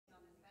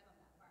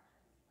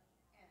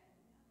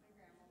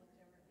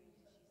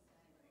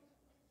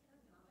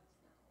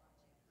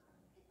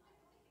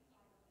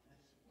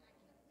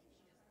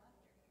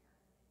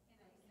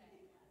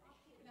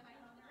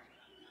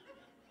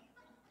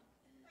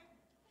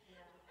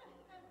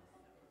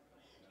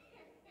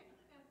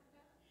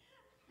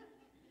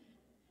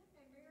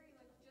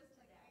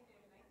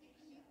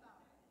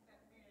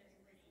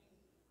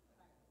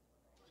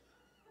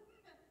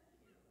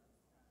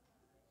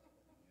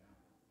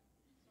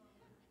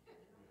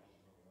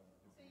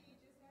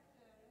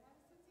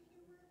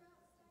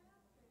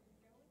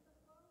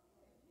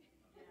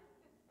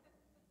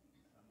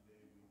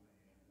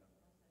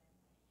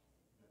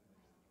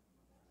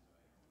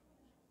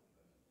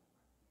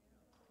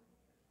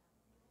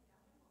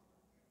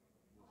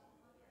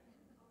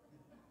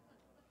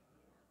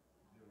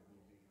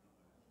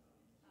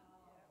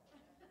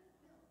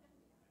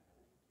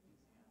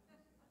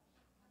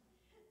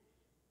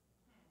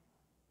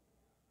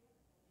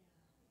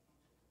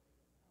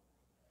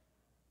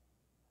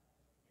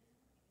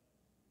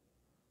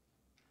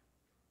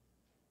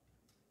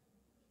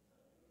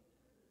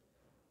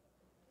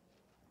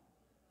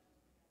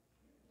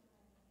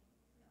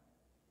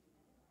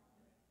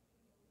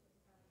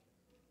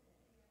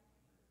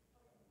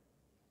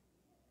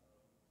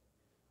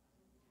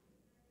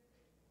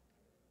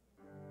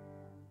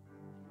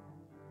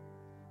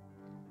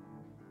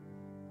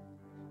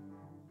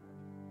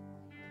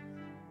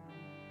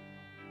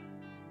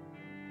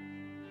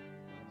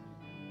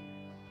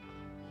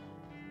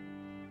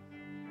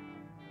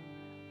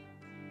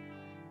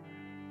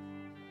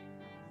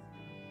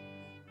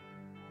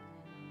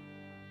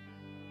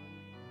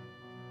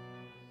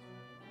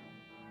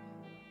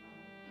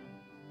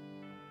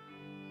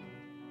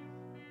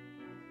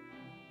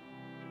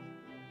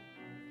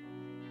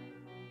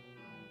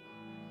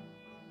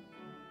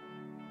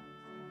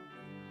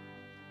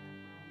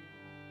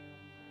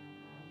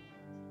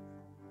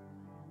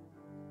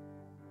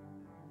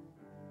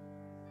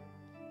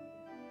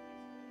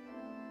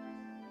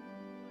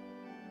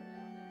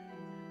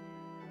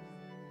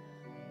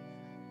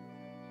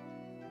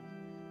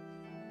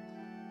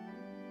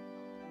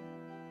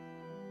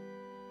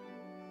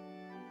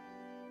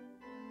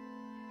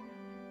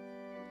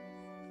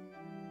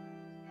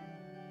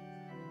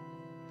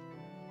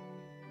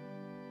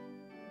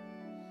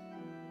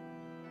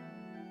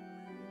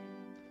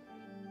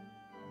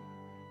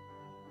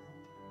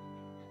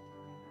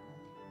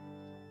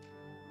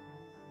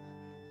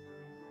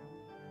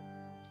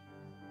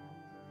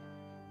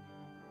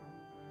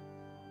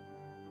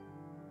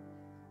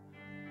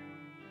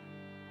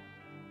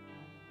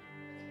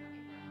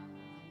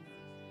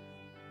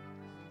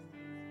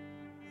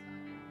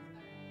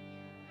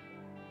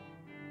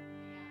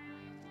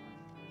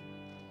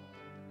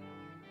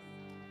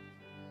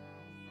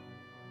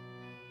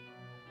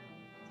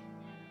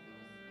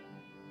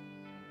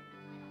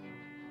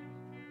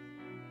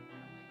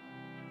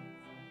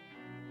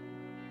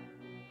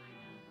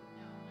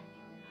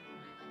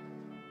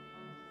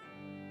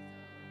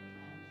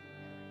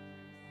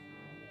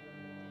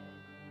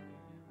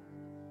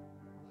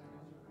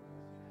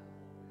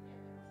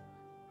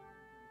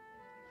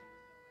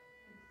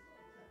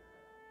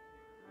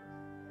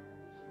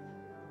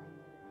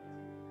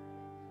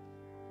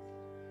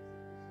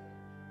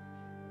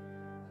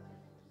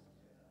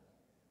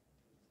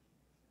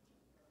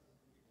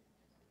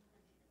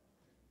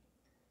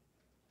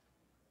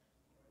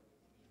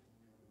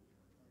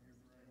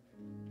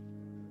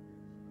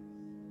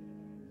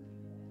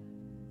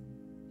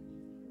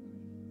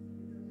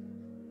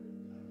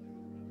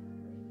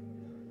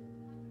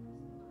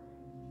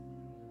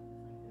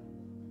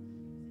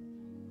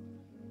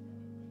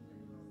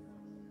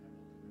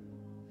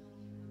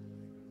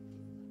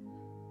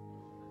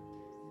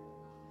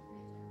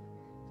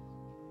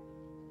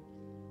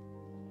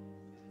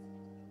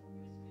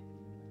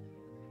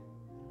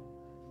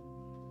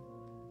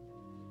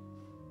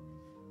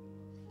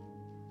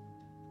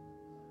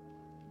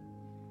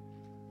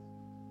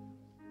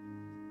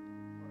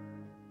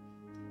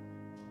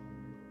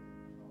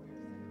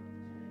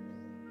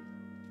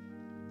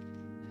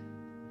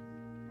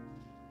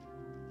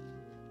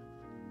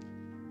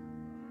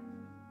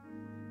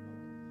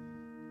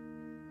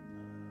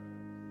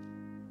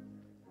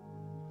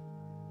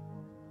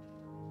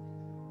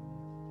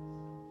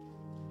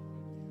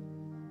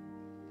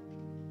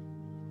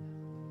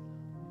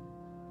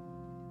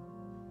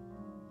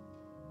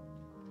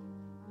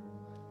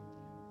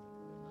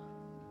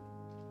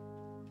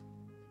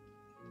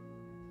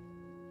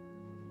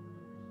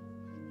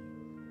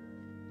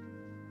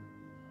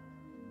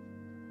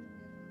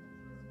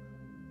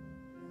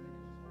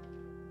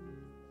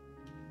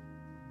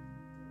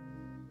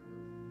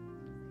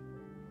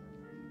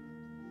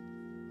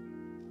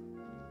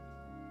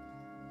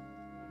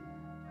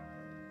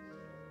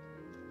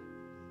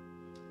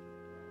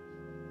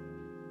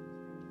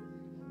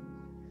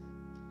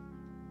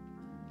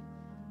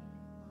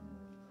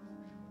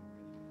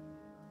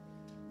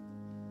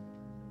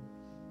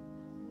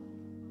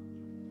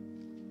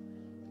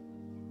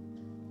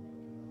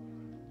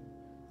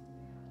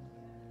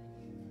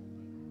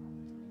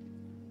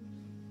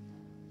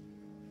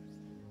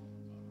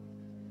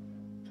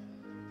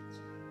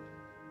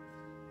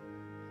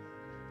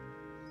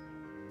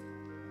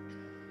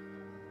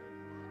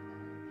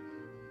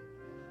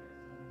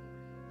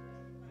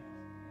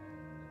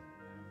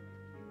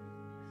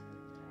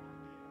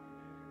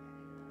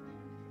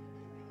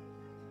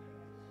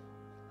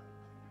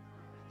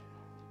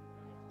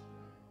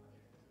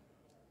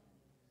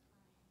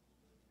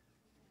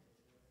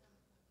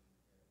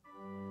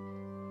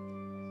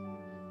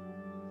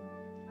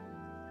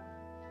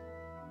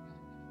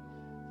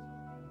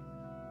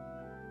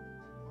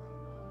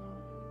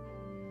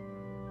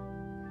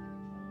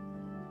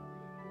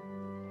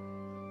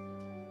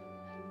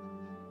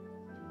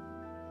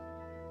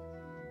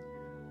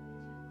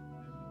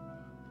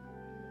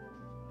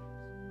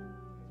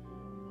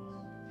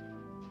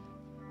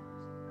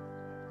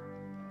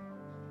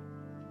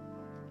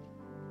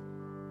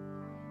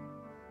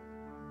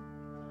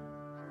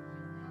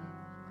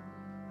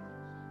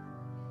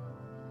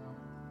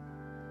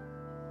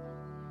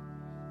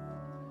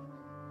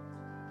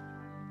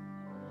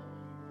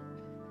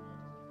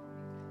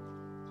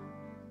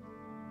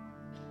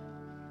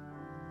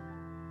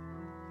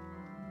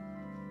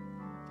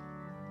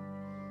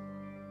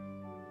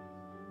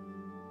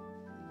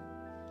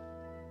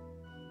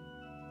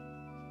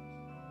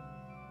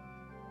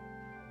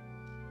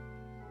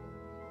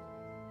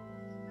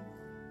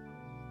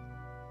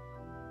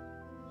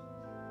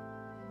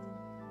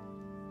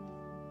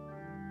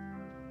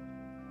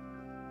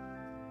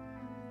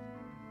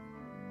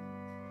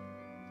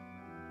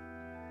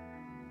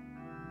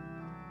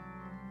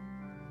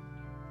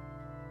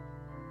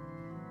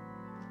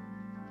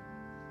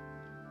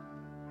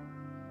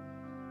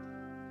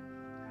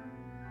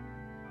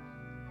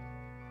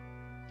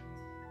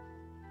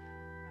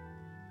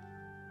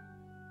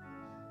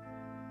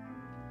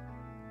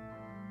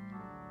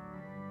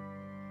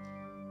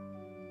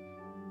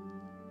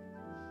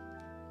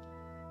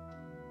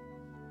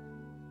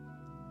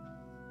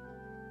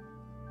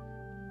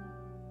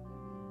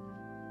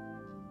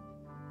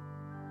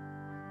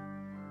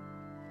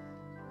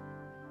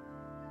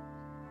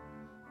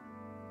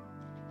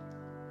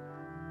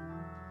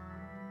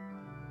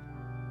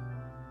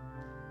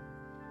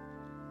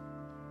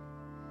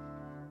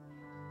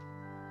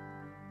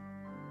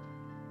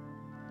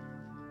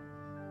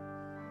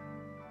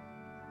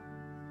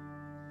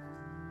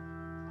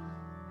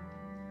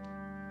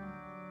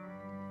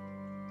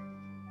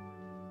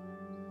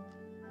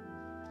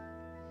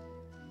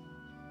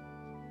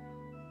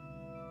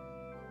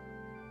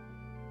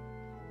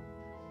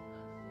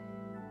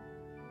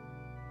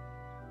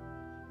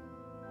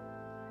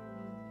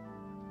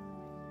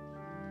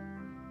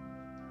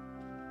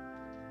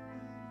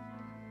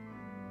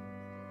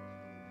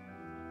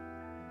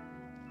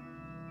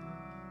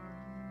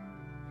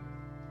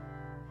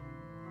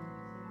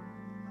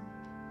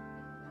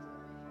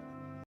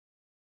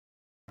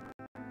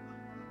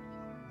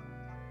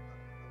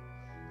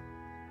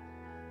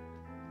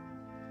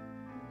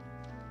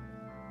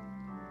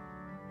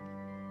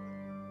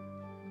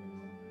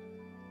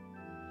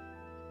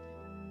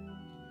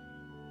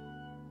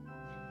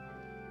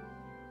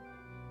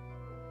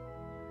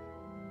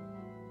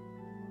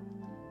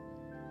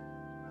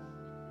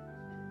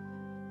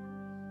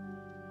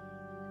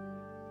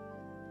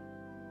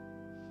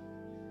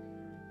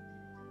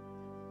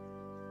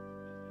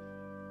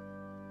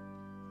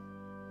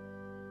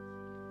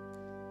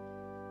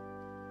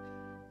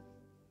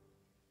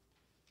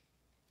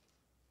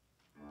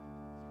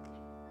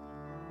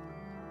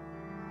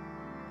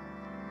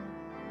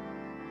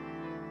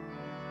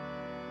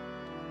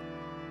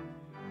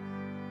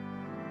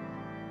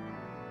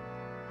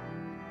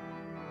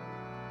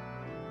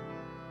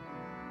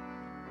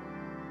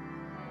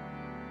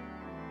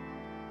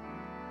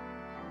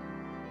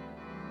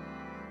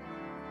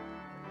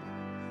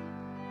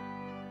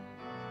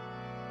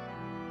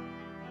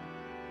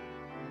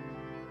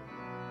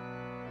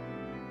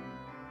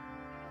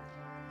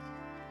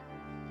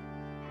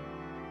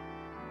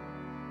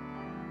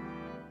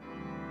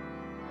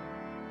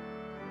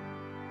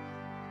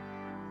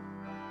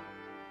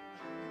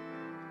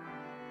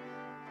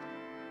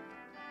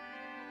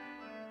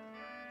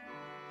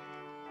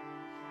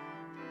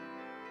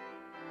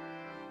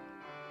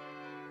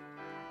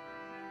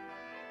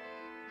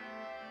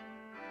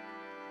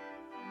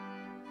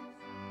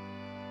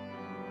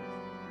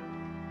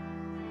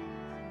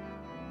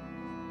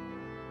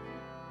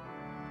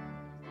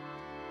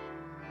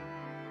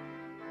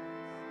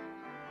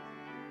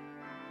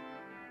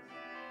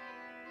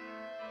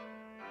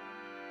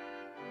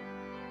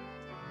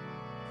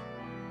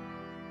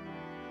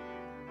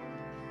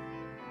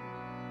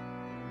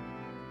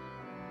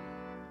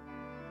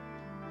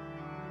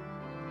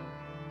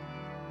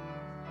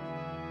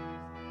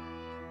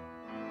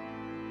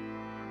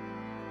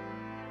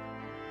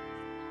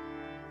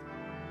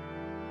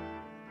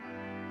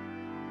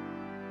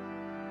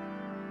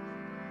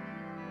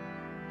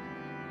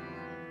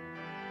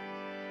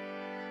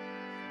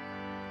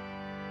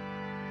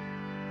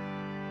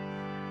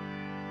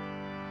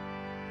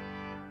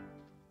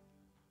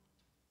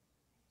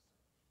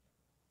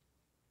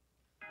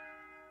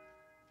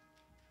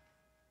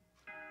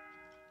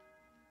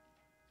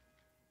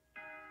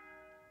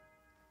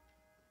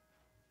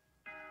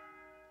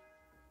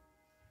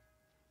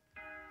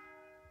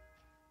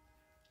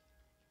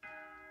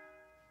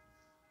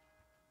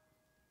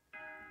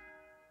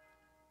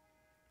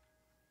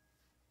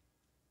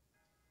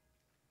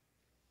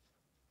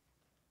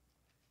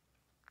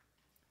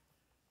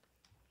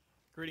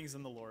Greetings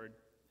in the Lord.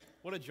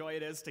 What a joy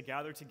it is to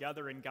gather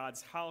together in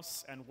God's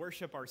house and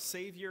worship our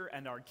Savior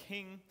and our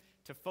King,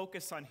 to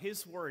focus on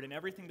His Word and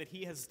everything that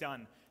He has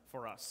done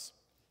for us.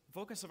 The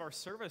focus of our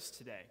service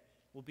today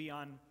will be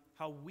on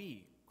how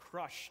we,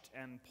 crushed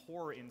and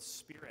poor in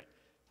spirit,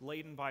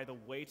 laden by the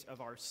weight of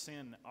our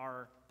sin,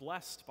 are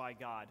blessed by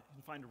God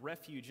and find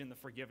refuge in the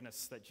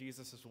forgiveness that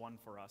Jesus has won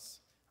for us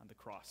on the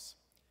cross.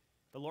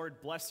 The Lord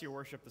bless your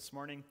worship this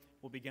morning.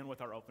 We'll begin with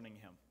our opening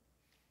hymn.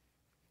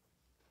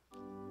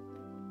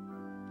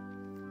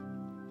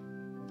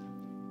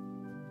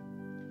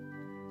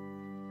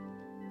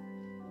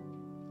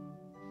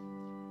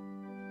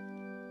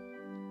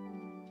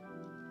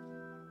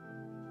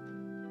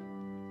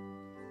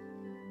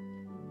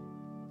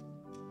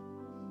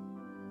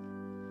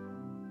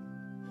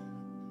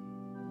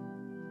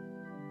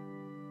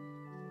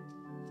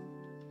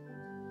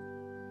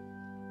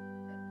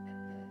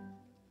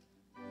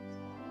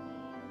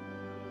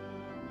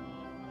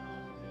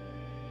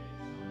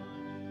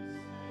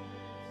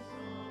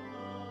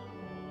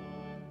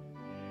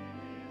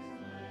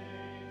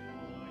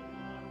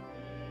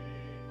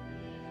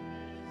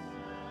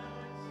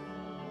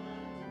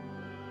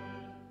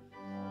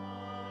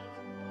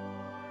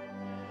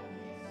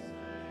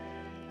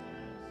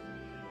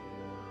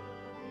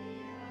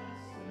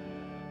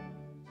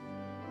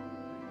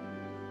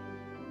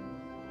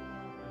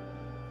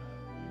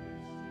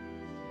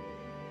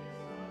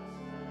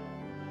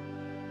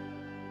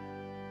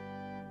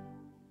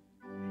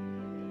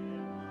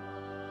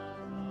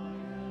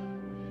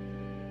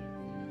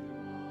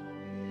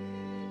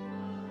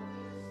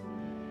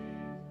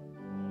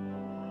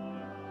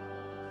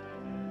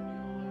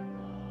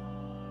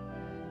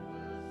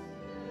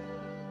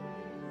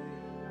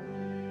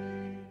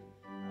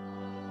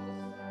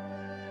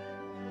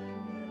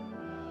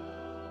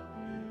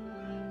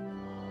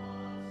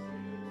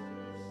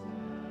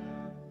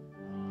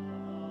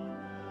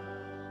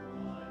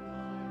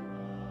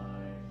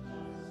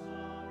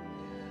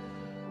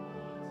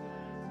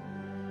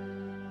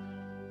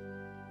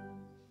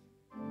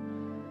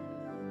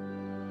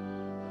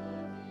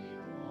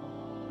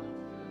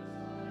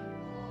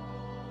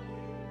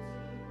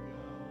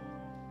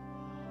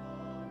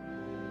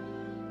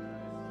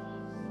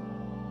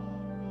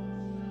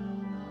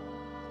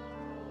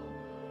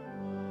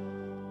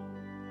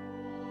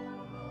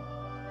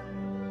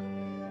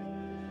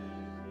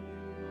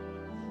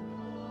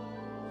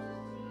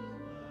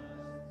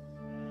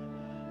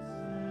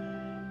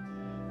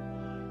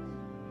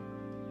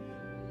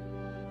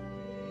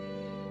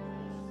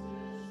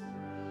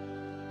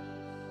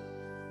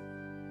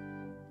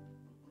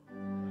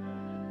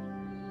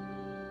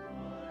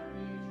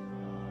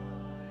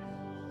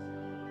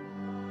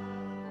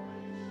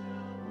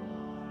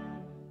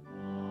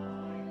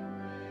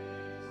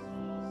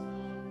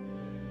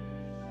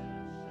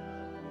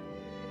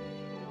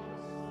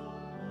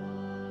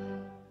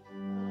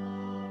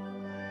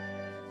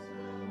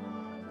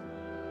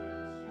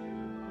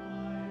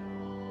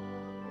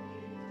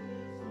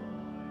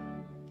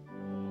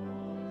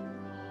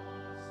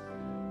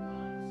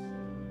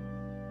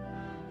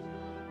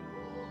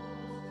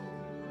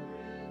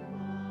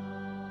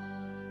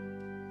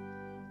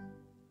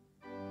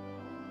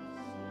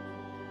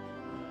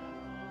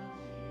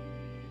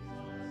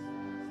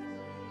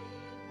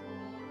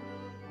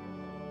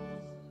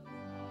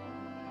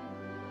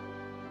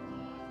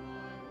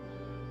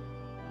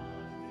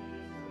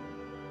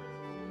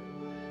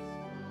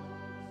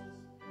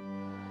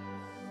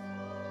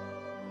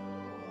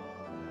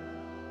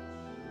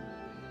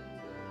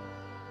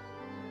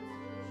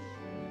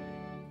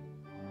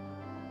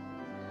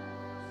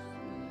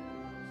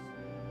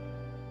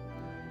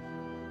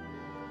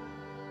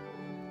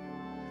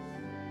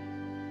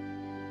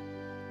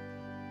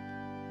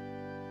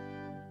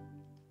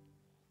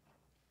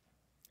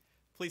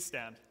 Please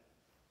stand.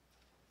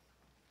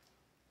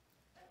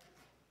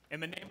 In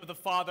the name of the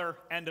Father,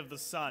 and of the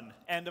Son,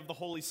 and of the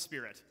Holy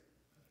Spirit.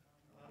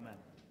 Amen.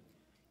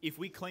 If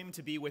we claim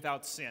to be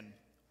without sin,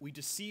 we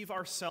deceive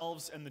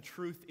ourselves and the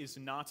truth is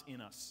not in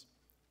us.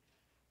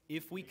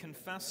 If we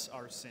confess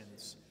our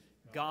sins,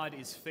 God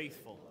is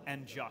faithful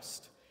and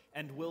just,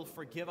 and will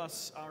forgive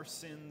us our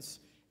sins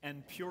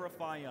and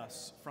purify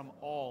us from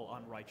all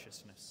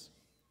unrighteousness.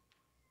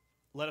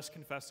 Let us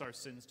confess our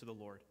sins to the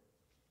Lord.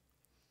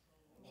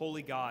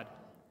 Holy God,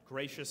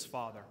 gracious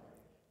Father,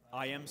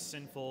 I am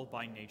sinful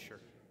by nature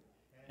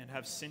and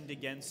have sinned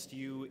against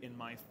you in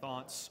my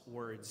thoughts,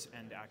 words,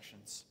 and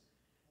actions.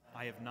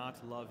 I have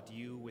not loved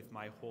you with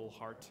my whole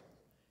heart.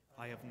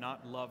 I have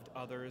not loved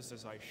others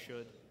as I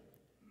should.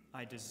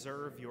 I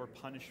deserve your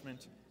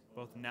punishment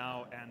both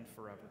now and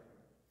forever.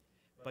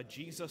 But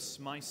Jesus,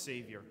 my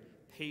Savior,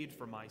 paid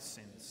for my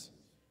sins.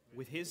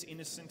 With his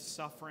innocent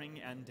suffering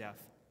and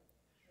death,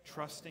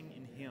 trusting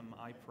in him,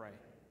 I pray,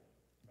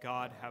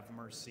 God have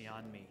mercy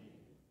on me,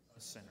 a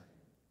sinner.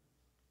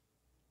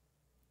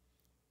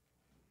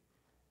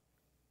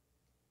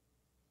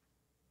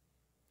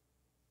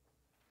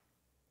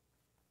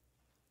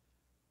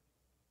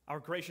 Our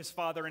gracious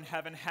Father in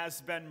heaven has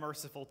been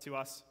merciful to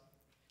us.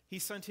 He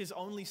sent his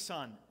only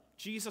Son,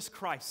 Jesus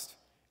Christ,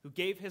 who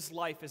gave his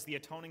life as the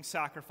atoning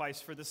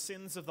sacrifice for the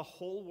sins of the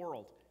whole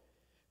world.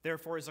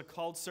 Therefore, as a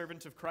called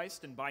servant of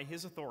Christ and by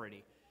his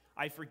authority,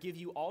 I forgive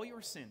you all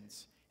your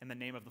sins in the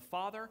name of the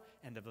Father,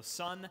 and of the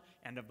Son,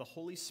 and of the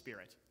Holy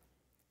Spirit.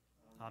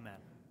 Amen.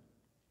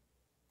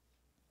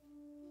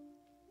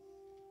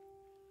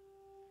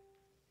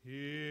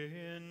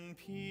 In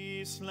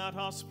peace, let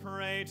us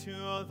pray to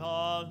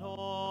the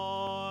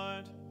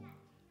Lord.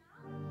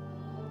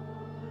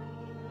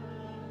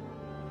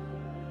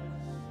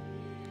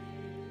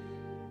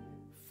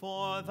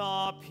 For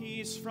the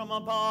peace from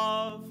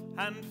above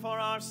and for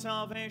our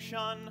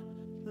salvation,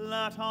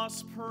 let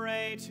us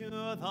pray to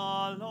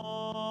the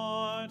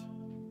Lord.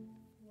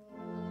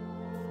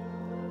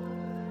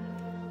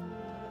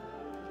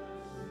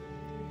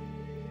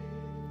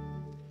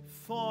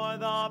 For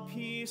the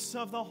peace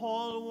of the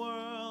whole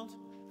world,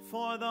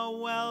 for the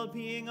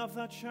well-being of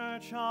the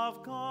Church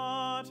of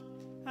God,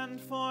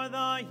 and for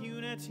the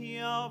unity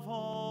of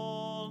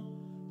all,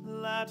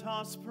 let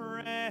us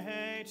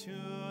pray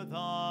to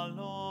the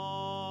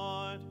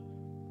Lord.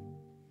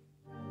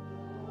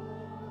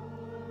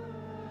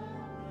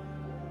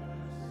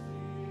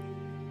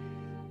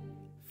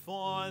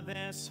 For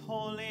this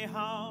holy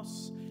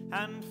house,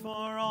 and for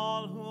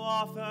all who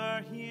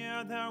offer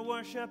here their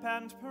worship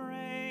and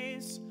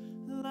praise,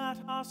 let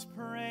us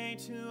pray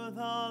to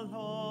the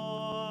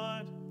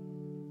Lord.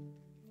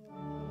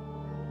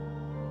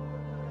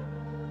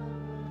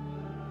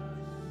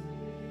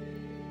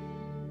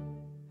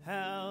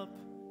 Help,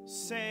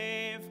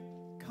 save,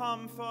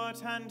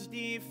 comfort, and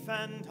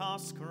defend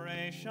us,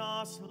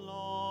 gracious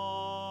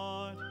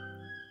Lord.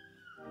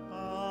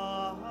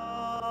 Amen.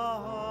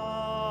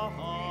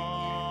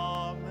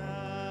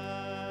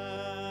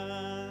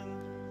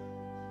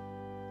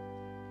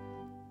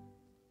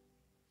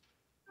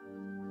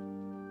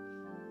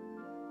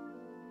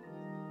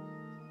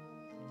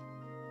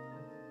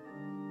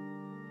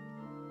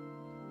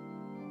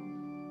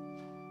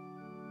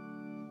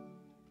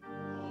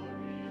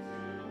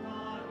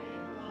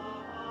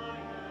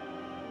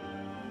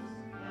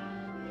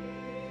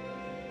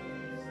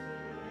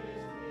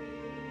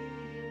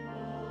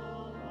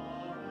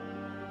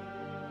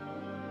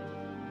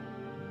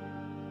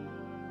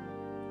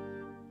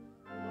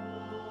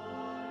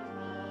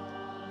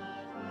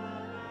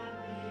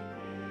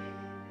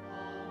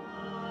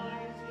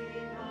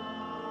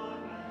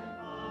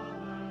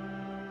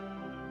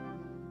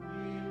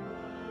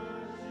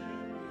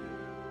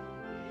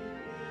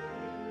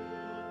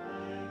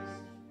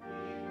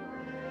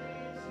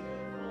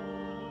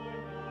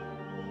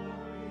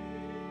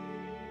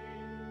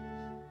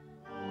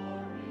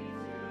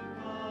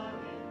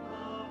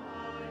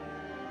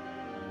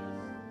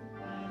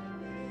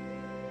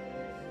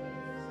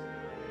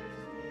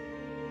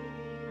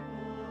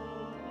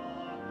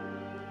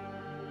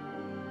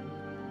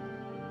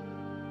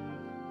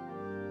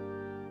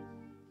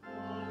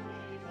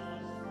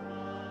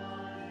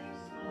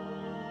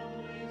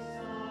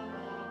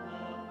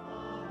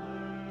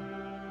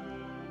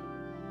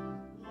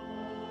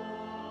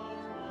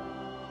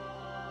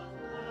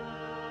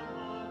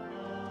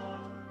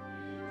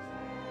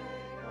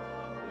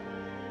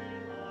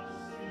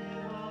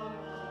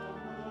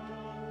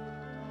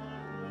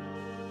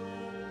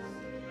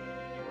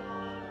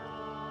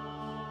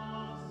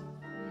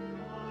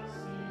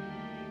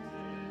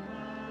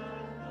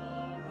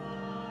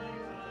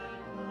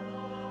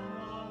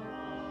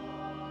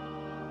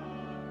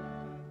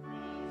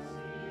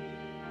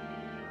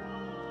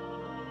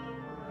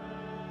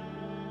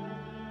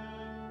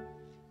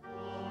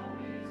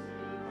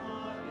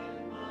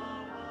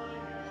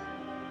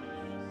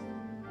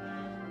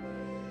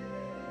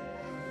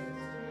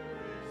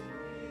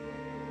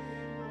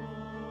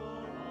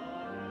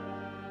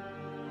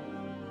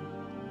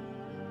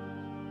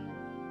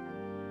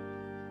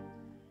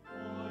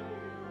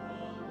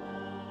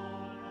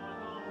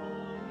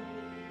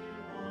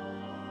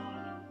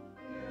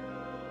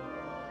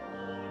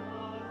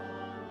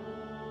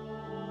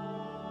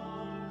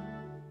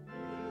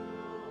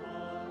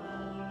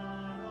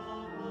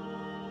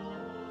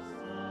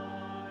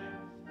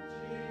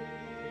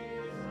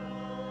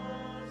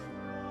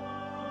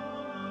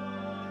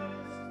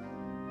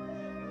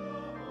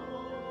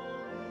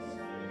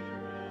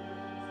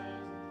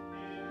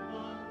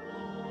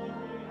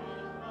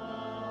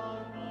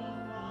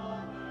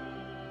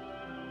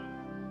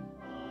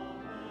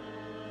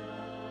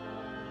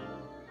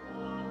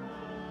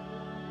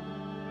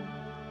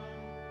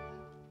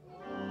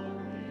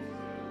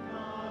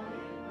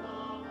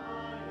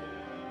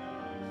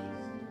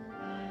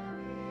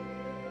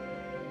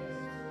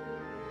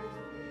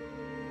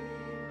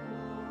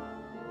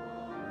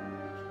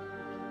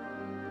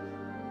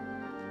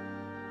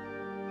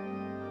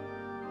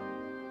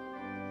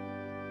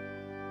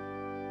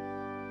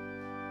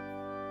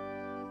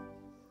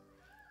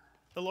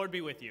 The Lord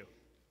be with you.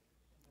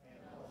 And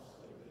also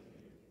with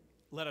you.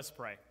 Let us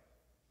pray.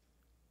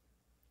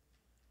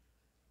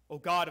 O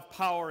God of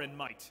power and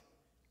might,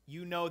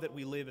 you know that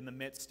we live in the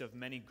midst of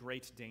many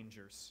great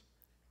dangers.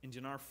 and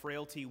in our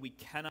frailty we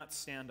cannot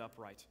stand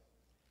upright.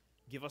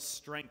 Give us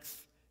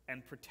strength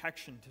and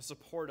protection to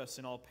support us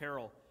in all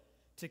peril,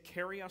 to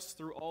carry us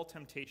through all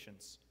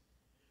temptations.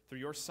 Through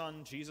your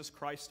Son, Jesus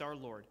Christ our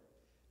Lord,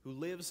 who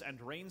lives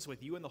and reigns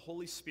with you in the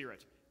Holy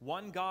Spirit,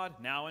 one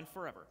God, now and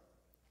forever.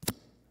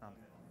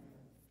 Amen.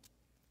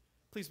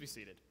 Please be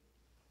seated.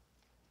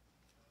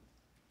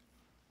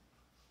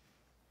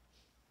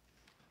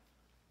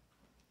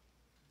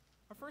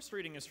 Our first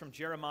reading is from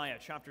Jeremiah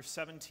chapter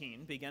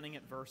 17, beginning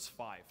at verse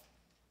 5.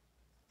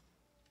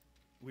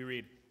 We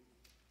read,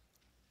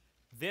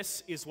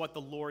 "This is what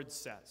the Lord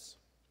says.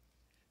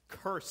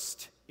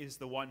 Cursed is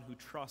the one who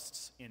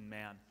trusts in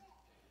man,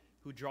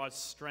 who draws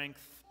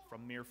strength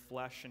from mere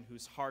flesh and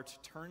whose heart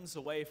turns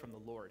away from the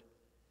Lord.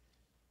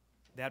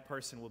 That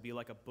person will be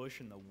like a bush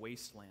in the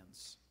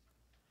wastelands.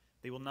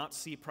 They will not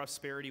see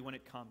prosperity when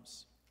it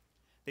comes.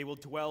 They will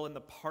dwell in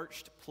the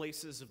parched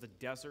places of the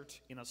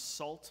desert, in a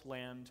salt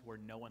land where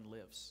no one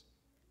lives.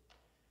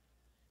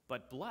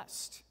 But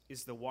blessed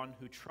is the one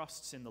who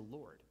trusts in the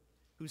Lord,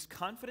 whose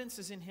confidence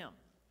is in him.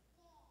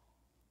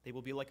 They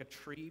will be like a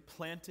tree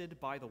planted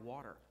by the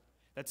water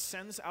that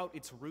sends out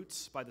its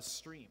roots by the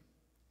stream.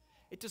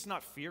 It does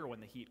not fear when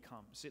the heat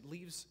comes.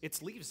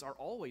 Its leaves are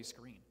always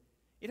green.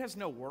 It has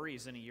no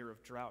worries in a year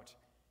of drought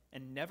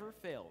and never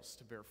fails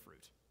to bear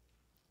fruit."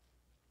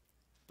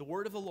 The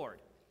word of the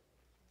Lord.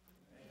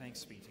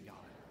 Thanks be to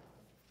God.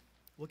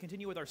 We'll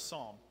continue with our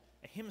psalm,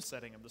 a hymn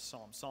setting of the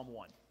psalm, Psalm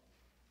 1.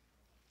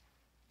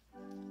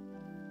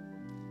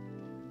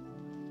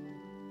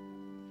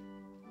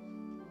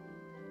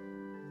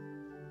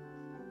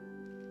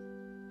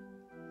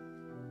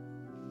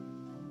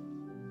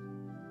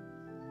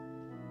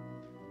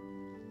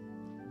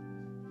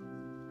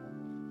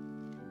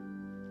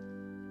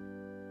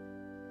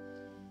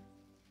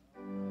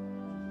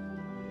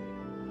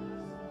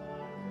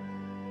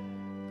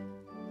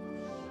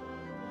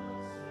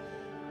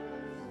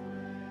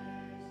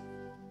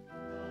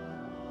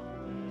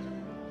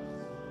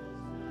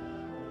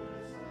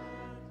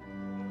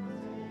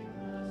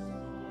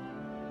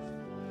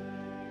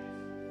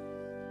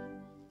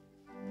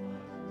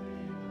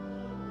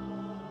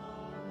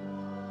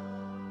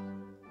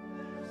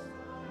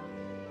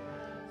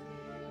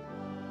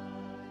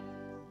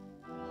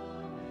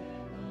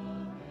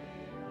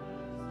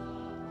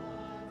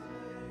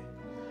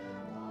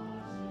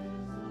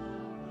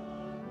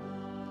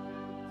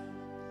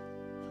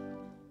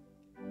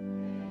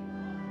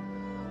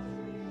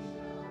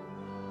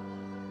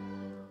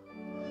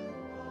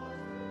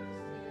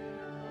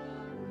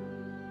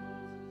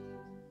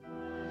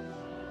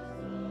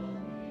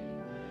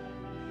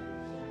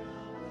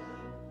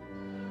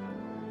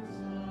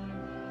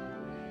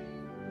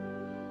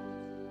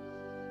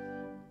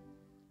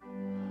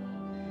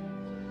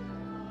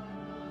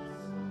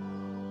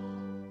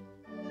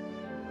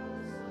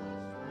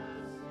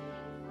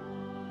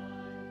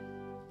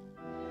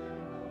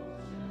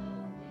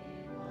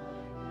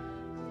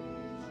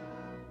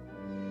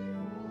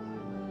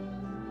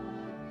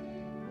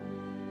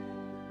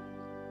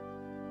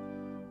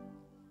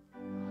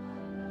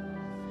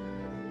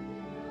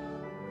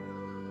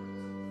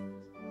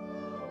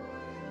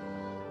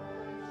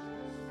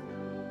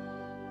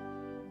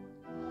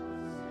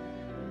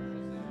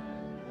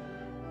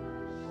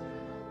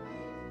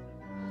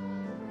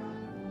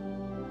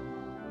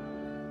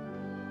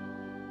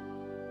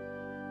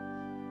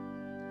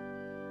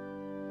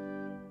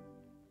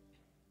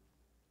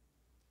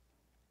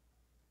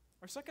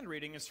 Our second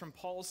reading is from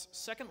Paul's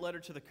second letter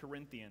to the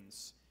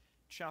Corinthians,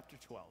 chapter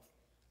 12.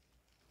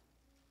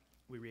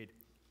 We read,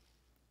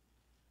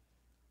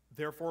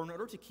 "Therefore, in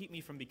order to keep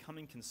me from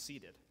becoming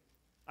conceited,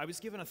 I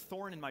was given a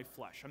thorn in my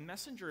flesh, a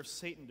messenger of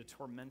Satan to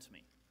torment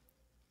me.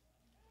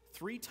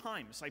 3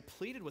 times I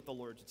pleaded with the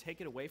Lord to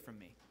take it away from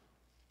me.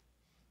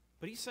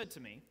 But he said to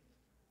me,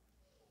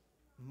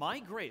 'My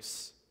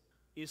grace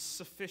is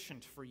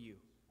sufficient for you,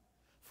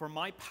 for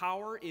my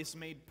power is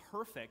made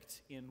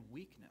perfect in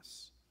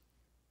weakness.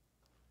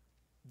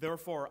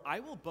 Therefore, I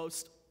will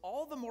boast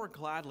all the more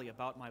gladly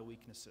about my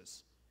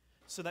weaknesses,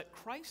 so that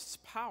Christ's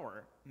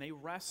power may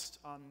rest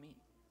on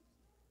me.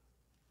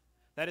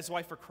 That is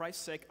why, for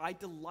Christ's sake, I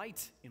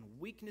delight in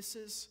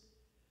weaknesses,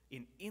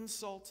 in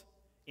insult,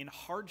 in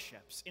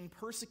hardships, in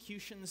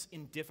persecutions,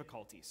 in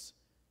difficulties.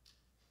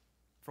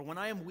 For when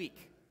I am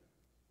weak,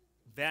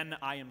 then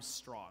I am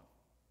strong.'"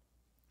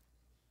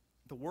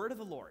 The word of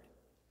the Lord.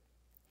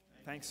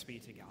 Thanks be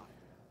to God.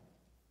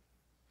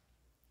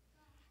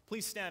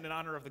 Please stand in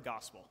honor of the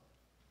gospel.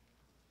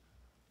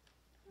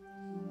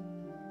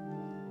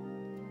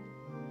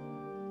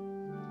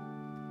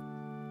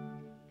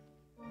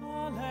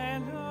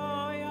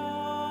 Alleluia,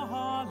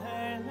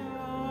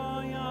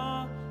 alleluia,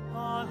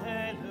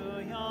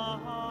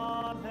 alleluia,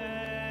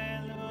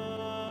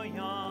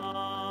 alleluia.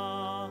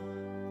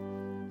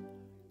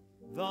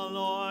 The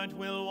Lord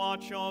will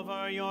watch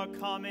over your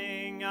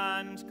coming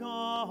and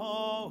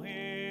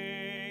going,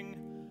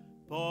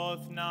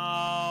 both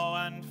now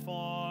and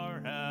forevermore.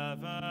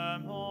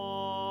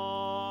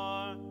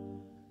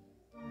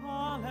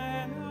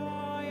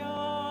 Alleluia,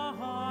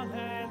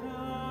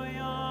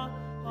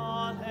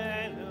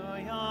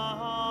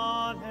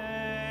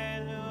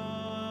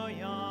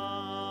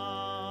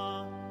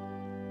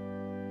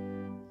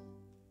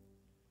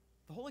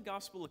 Holy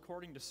Gospel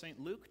according to St.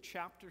 Luke,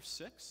 chapter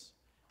 6.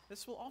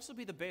 This will also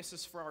be the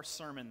basis for our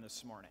sermon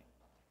this morning.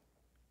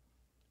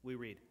 We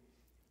read,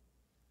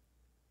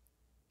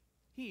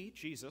 He,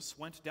 Jesus,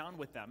 went down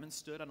with them and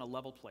stood on a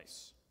level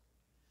place.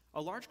 A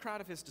large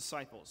crowd of his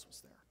disciples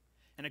was there,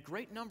 and a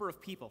great number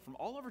of people from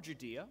all over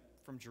Judea,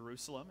 from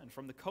Jerusalem, and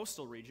from the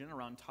coastal region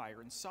around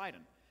Tyre and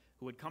Sidon,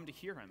 who had come to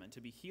hear him and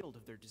to be healed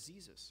of their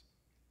diseases.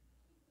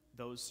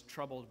 Those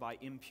troubled by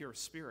impure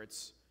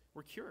spirits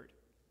were cured,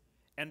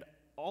 and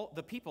all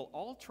the people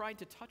all tried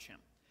to touch him,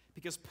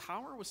 because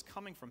power was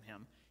coming from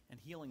him and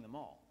healing them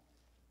all.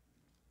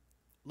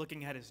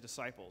 Looking at his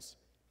disciples,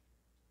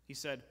 he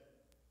said,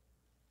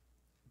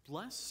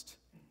 Blessed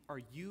are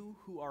you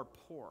who are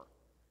poor,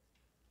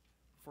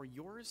 for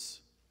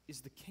yours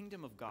is the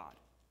kingdom of God.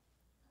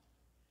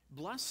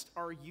 Blessed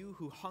are you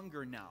who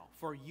hunger now,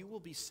 for you will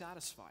be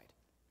satisfied.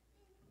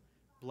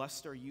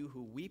 Blessed are you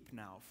who weep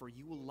now, for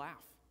you will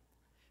laugh.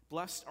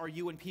 Blessed are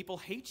you when people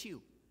hate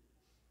you,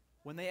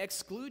 when they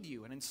exclude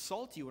you and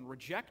insult you and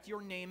reject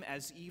your name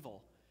as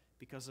evil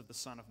because of the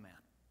Son of Man.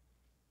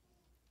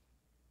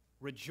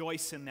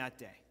 Rejoice in that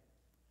day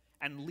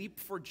and leap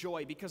for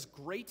joy, because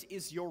great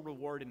is your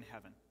reward in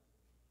heaven.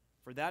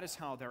 For that is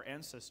how their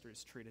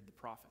ancestors treated the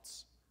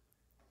prophets.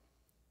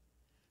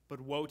 But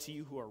woe to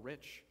you who are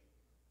rich,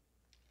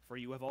 for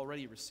you have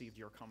already received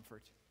your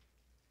comfort.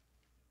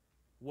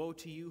 Woe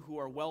to you who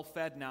are well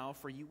fed now,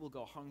 for you will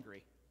go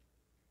hungry.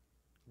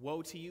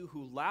 Woe to you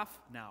who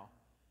laugh now,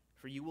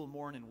 for you will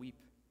mourn and weep.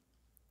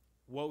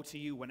 Woe to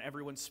you when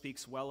everyone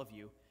speaks well of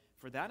you,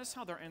 for that is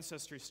how their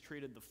ancestors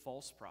treated the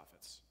false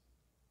prophets.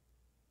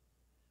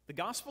 The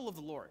gospel of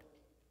the Lord.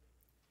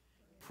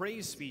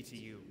 Praise be to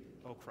you,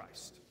 O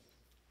Christ.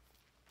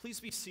 Please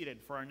be seated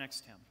for our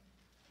next hymn.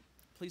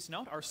 Please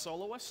note, our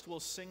soloist will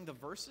sing the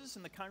verses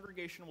and the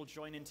congregation will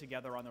join in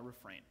together on the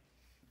refrain.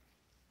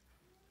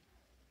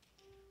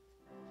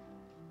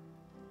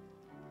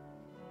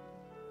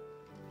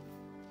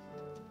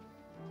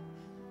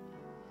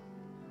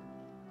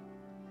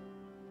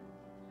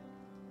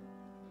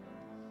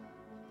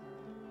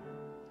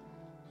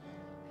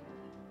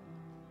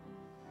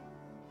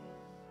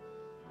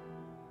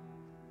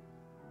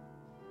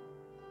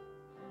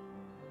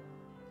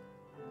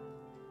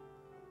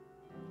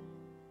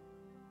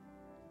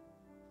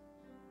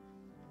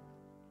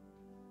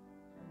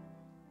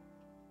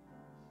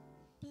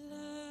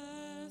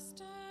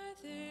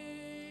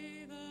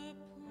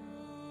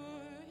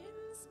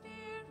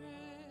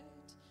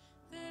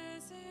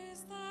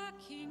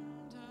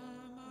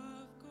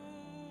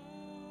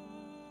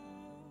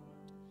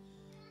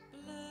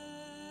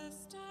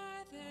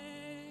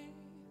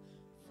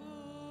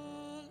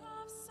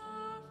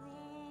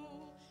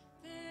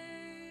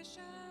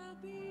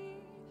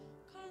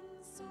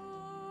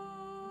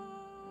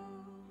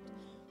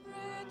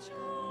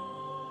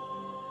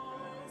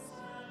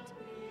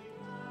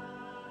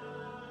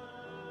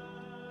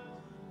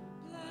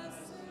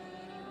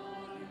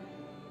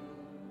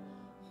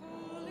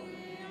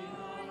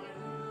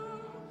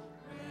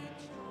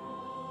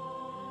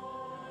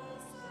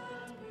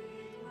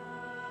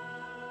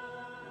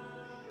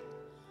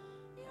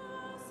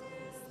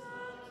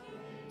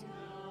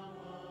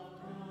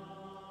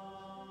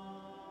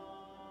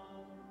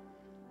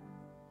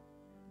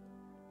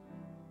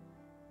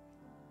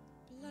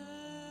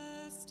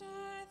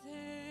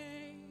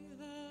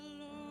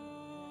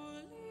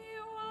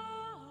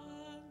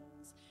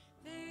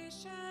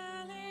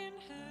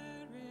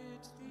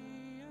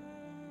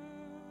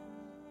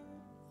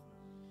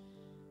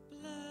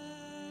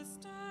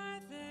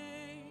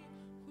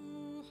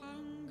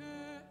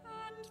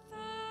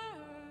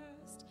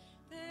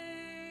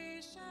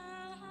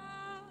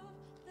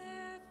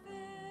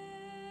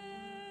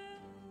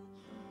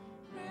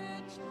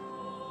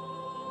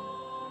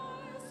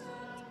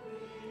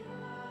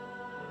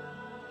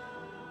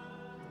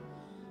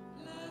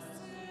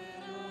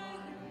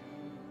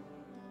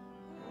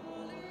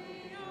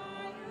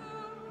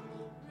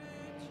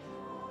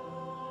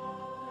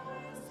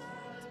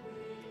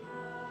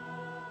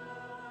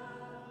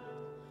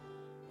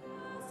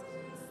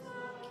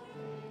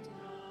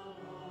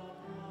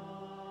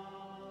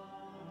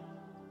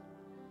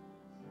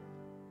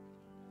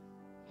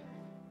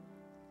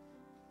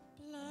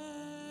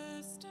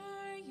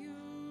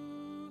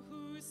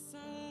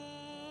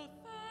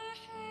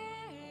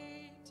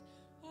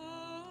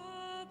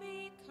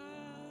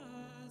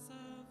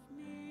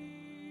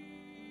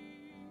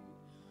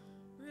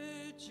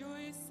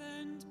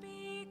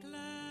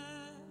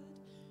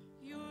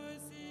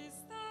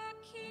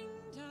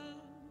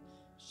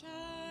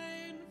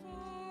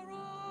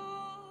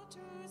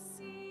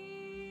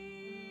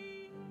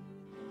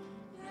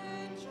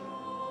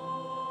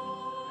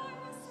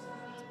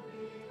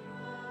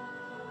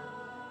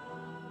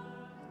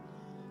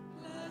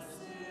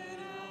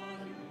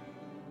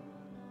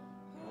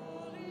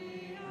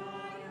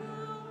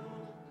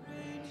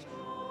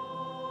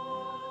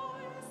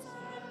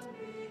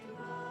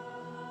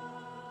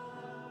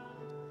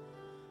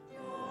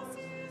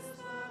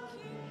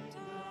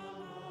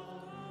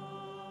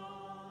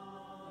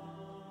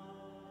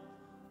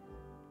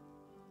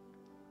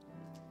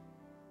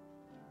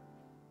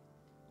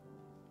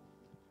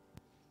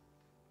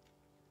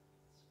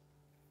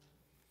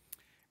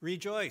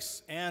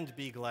 Rejoice and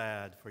be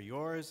glad, for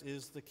yours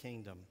is the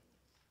kingdom.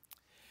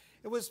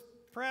 It was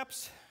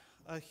perhaps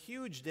a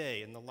huge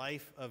day in the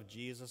life of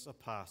Jesus'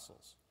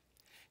 apostles.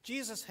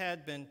 Jesus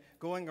had been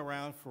going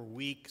around for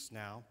weeks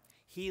now,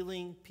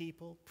 healing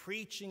people,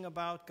 preaching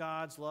about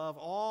God's love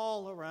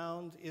all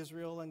around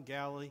Israel and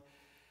Galilee.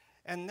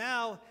 And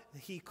now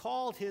he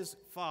called his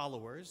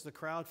followers, the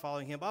crowd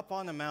following him, up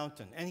on a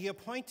mountain, and he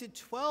appointed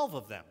 12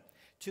 of them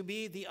to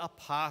be the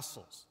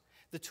apostles,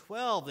 the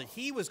 12 that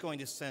he was going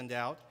to send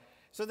out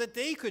so that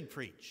they could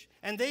preach,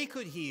 and they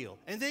could heal,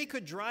 and they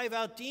could drive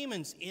out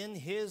demons in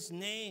his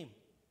name.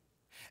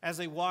 As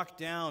they walked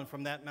down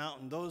from that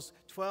mountain, those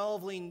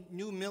 12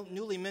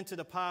 newly minted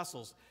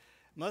apostles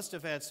must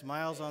have had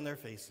smiles on their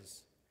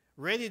faces,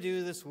 ready to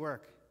do this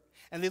work.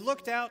 And they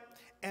looked out,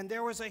 and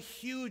there was a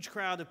huge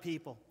crowd of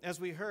people, as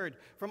we heard,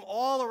 from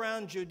all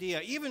around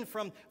Judea, even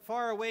from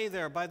far away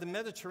there by the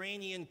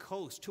Mediterranean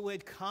coast, who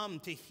had come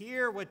to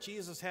hear what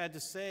Jesus had to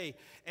say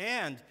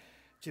and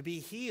to be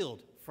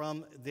healed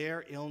from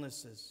their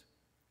illnesses.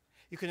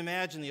 You can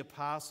imagine the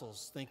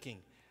apostles thinking,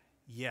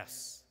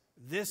 yes,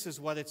 this is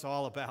what it's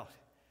all about.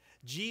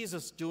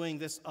 Jesus doing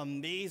this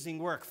amazing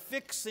work,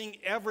 fixing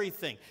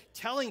everything,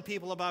 telling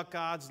people about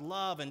God's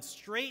love and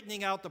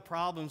straightening out the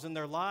problems in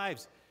their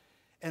lives.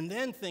 And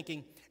then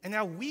thinking, and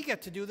now we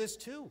get to do this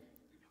too.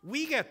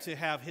 We get to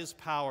have his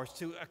powers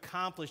to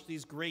accomplish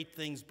these great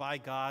things by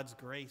God's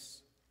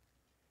grace.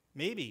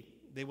 Maybe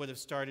they would have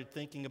started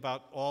thinking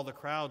about all the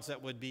crowds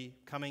that would be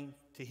coming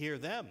to hear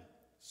them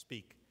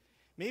speak.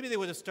 Maybe they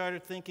would have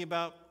started thinking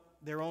about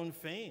their own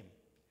fame.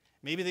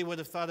 Maybe they would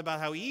have thought about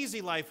how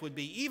easy life would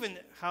be, even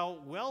how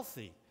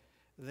wealthy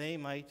they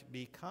might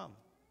become.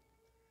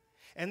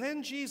 And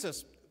then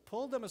Jesus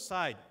pulled them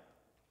aside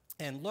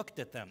and looked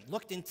at them,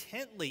 looked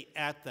intently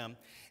at them,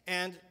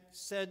 and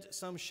said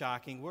some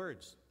shocking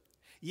words.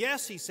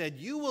 Yes, he said,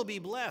 you will be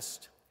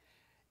blessed.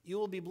 You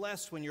will be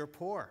blessed when you're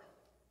poor,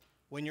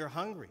 when you're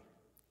hungry.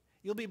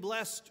 You'll be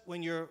blessed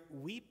when you're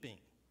weeping.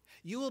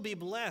 You will be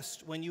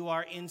blessed when you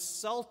are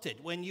insulted,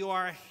 when you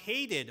are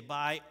hated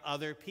by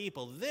other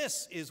people.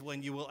 This is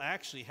when you will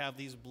actually have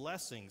these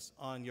blessings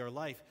on your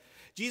life.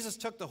 Jesus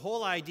took the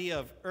whole idea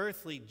of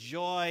earthly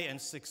joy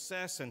and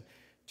success and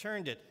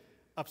turned it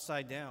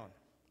upside down.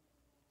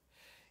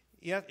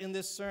 Yet in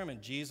this sermon,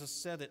 Jesus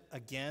said it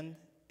again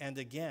and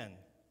again.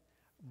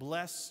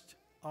 Blessed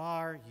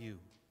are you.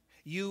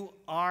 You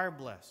are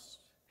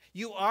blessed.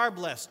 You are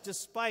blessed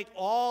despite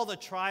all the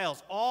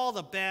trials, all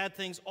the bad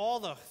things, all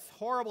the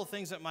horrible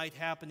things that might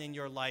happen in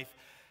your life.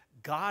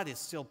 God is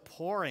still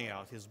pouring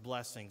out his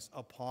blessings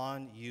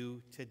upon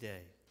you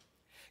today.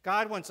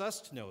 God wants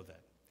us to know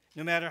that.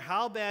 No matter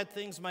how bad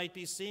things might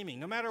be seeming,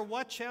 no matter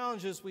what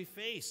challenges we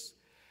face,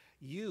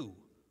 you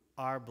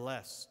are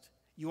blessed.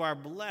 You are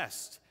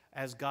blessed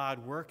as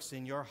God works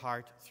in your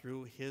heart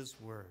through his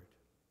word.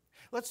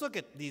 Let's look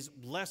at these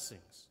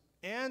blessings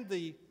and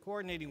the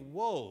coordinating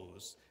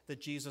woes that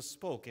Jesus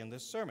spoke in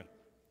this sermon.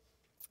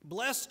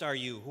 Blessed are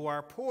you who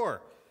are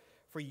poor,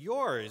 for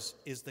yours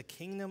is the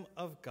kingdom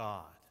of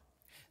God.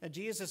 Now,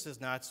 Jesus is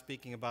not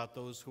speaking about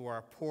those who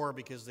are poor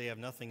because they have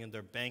nothing in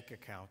their bank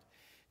account.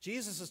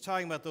 Jesus is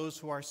talking about those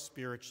who are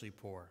spiritually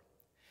poor,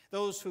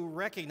 those who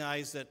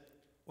recognize that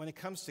when it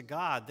comes to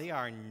God, they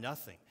are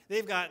nothing.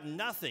 They've got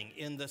nothing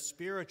in the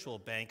spiritual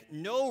bank,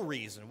 no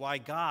reason why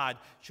God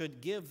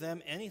should give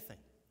them anything.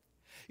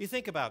 You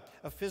think about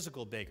a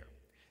physical beggar,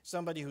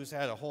 somebody who's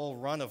had a whole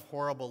run of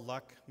horrible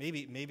luck.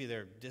 Maybe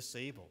they're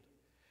disabled.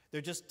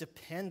 They're just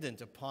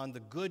dependent upon the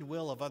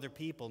goodwill of other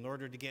people in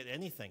order to get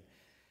anything.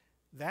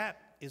 That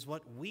is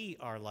what we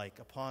are like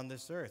upon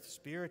this earth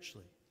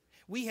spiritually.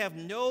 We have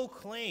no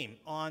claim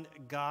on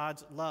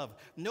God's love,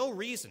 no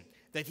reason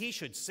that he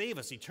should save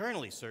us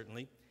eternally,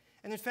 certainly,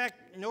 and in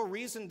fact, no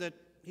reason that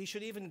he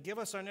should even give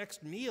us our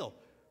next meal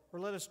or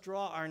let us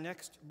draw our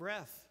next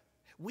breath.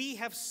 We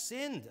have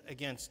sinned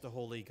against the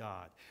holy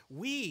God.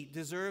 We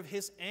deserve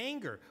his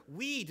anger.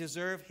 We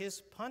deserve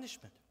his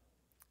punishment.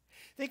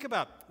 Think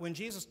about when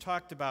Jesus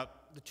talked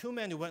about the two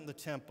men who went in the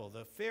temple,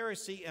 the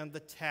Pharisee and the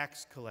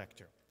tax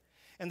collector.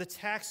 And the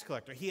tax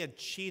collector, he had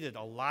cheated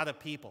a lot of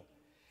people.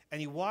 And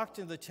he walked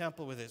into the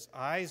temple with his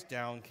eyes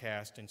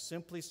downcast and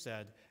simply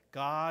said,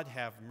 God,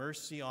 have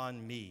mercy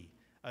on me,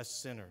 a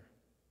sinner.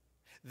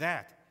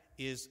 That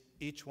is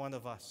each one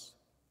of us.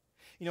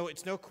 You know,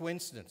 it's no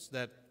coincidence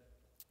that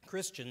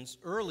Christians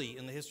early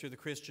in the history of the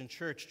Christian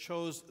church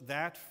chose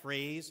that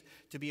phrase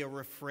to be a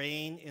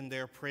refrain in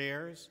their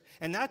prayers,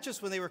 and not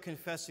just when they were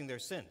confessing their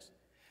sins,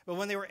 but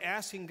when they were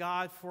asking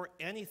God for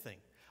anything.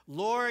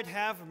 Lord,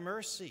 have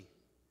mercy.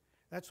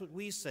 That's what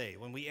we say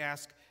when we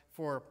ask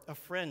for a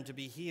friend to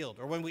be healed,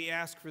 or when we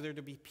ask for there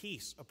to be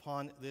peace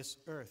upon this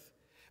earth,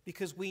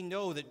 because we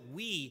know that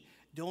we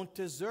don't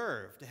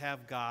deserve to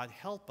have God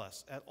help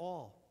us at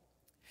all.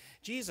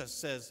 Jesus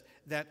says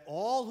that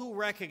all who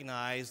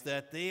recognize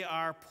that they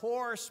are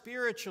poor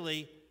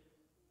spiritually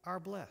are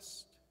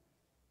blessed.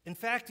 In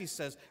fact, he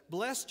says,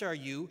 blessed are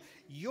you,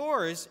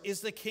 yours is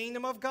the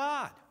kingdom of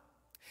God.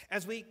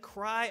 As we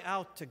cry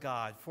out to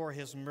God for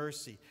his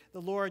mercy,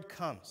 the Lord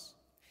comes.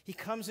 He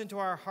comes into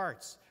our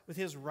hearts with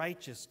his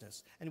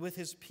righteousness and with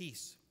his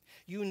peace.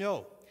 You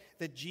know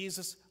that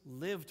Jesus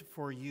lived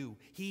for you.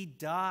 He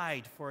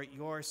died for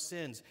your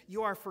sins.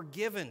 You are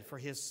forgiven for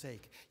his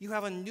sake. You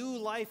have a new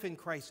life in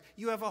Christ.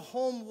 You have a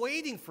home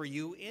waiting for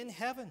you in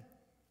heaven.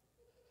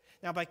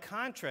 Now, by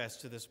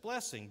contrast to this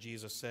blessing,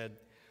 Jesus said,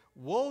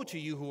 "Woe to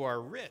you who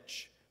are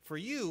rich, for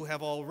you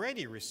have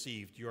already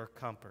received your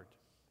comfort."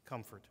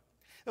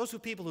 Those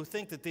people who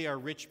think that they are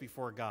rich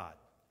before God.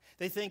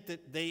 They think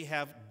that they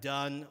have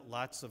done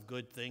lots of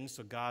good things,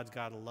 so God's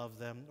got to love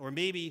them. Or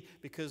maybe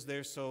because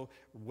they're so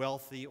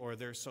wealthy or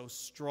they're so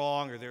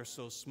strong or they're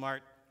so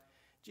smart.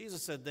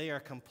 Jesus said they are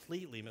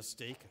completely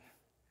mistaken.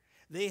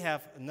 They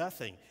have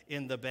nothing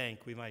in the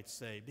bank, we might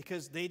say,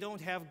 because they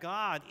don't have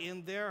God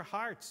in their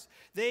hearts.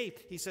 They,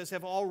 he says,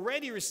 have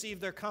already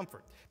received their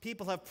comfort.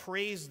 People have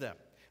praised them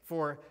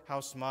for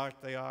how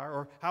smart they are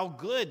or how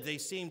good they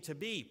seem to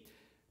be.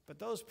 But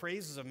those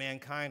praises of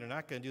mankind are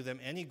not going to do them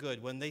any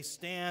good when they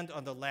stand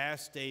on the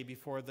last day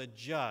before the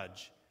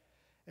judge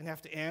and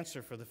have to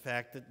answer for the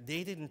fact that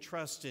they didn't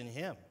trust in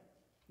him.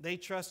 They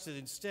trusted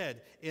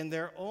instead in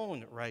their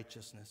own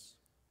righteousness.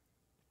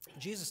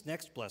 Jesus'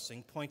 next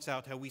blessing points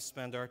out how we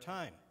spend our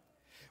time.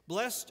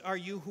 Blessed are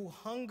you who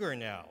hunger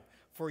now,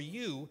 for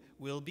you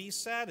will be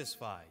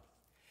satisfied.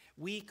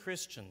 We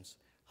Christians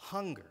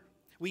hunger.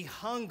 We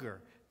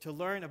hunger to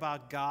learn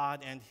about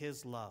God and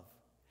his love.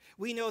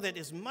 We know that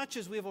as much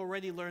as we've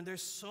already learned,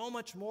 there's so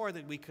much more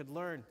that we could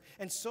learn,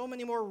 and so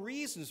many more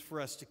reasons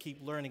for us to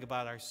keep learning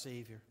about our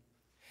Savior.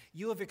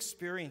 You have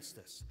experienced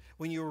this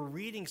when you were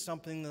reading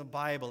something in the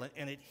Bible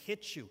and it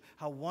hit you,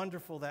 how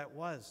wonderful that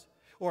was.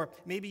 Or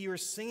maybe you were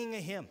singing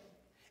a hymn,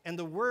 and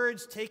the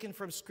words taken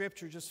from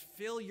Scripture just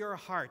fill your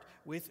heart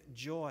with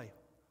joy.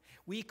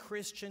 We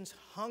Christians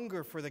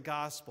hunger for the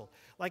gospel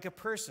like a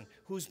person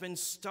who's been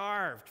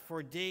starved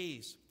for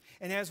days.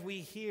 And as we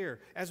hear,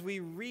 as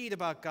we read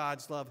about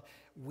God's love,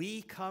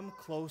 we come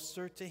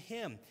closer to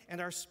him,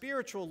 and our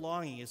spiritual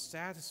longing is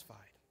satisfied.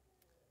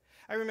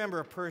 I remember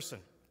a person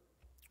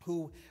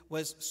who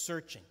was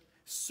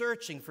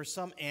searching for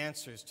some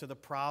answers to the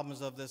problems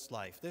of this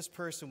life. This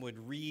person would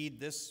read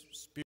this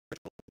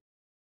spiritual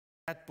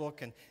that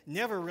book and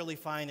never really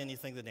find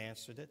anything that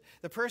answered it.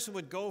 The person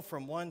would go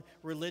from one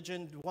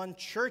religion, one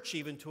church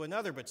even, to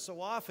another, but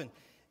so often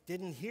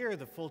didn't hear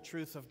the full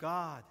truth of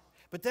God.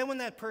 But then when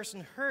that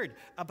person heard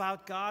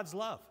about God's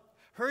love,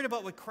 heard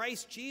about what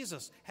Christ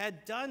Jesus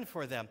had done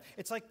for them,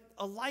 it's like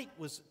a light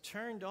was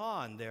turned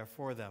on there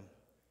for them.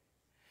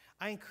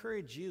 I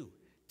encourage you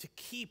to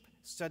keep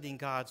studying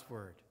God's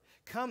Word.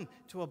 Come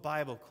to a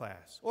Bible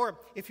class. Or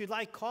if you'd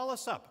like, call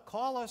us up.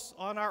 Call us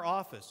on our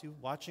office. You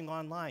watching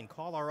online,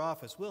 call our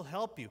office. We'll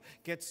help you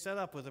get set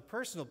up with a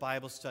personal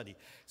Bible study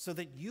so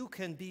that you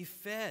can be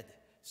fed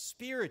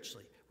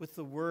spiritually with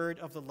the Word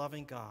of the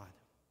loving God.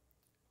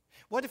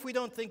 What if we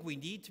don't think we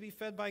need to be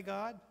fed by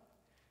God?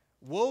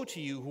 Woe to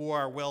you who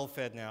are well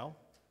fed now,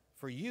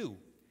 for you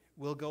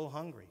will go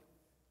hungry.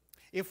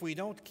 If we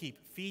don't keep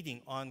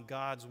feeding on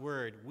God's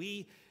Word,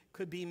 we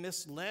could be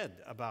misled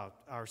about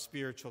our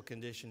spiritual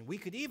condition. We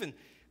could even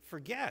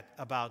forget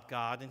about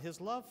God and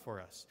his love for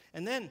us.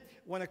 And then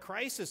when a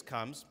crisis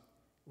comes,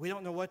 we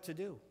don't know what to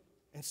do.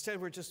 Instead,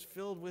 we're just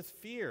filled with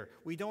fear.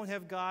 We don't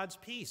have God's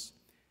peace.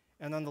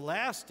 And on the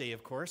last day,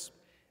 of course,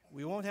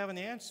 we won't have an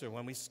answer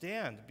when we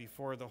stand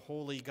before the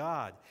holy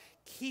God.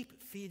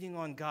 Keep feeding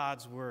on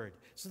God's Word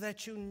so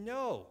that you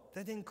know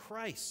that in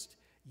Christ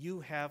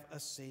you have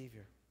a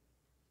Savior.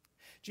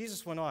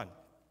 Jesus went on,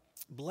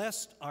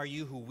 "Blessed are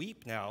you who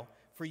weep now,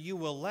 for you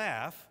will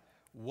laugh.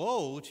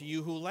 Woe to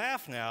you who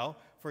laugh now,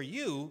 for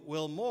you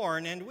will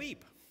mourn and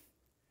weep."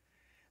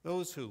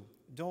 Those who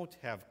don't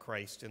have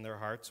Christ in their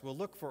hearts will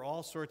look for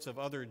all sorts of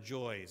other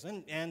joys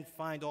and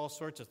find all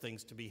sorts of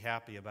things to be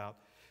happy about.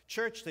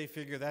 Church, they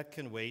figure that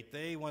can wait.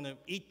 They want to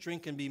eat,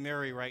 drink, and be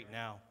merry right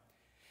now.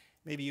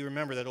 Maybe you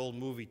remember that old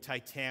movie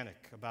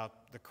Titanic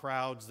about the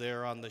crowds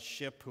there on the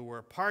ship who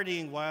were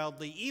partying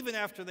wildly even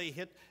after they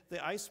hit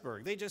the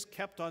iceberg. They just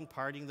kept on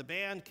partying. The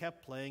band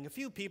kept playing. A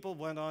few people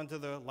went on to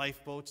the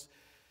lifeboats,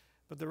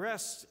 but the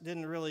rest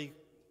didn't really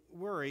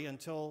worry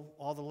until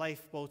all the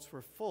lifeboats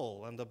were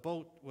full and the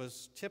boat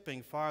was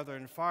tipping farther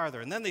and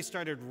farther. And then they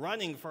started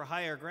running for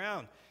higher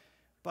ground,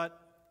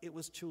 but it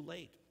was too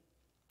late.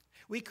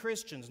 We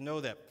Christians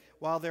know that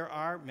while there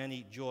are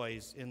many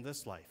joys in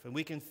this life, and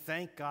we can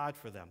thank God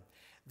for them,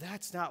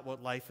 that's not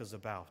what life is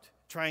about,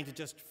 trying to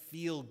just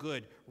feel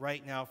good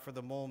right now for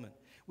the moment.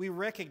 We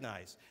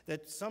recognize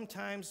that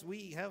sometimes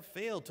we have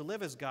failed to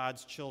live as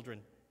God's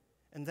children,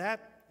 and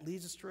that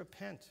leads us to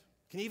repent.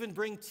 It can even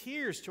bring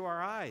tears to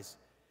our eyes.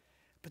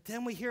 But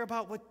then we hear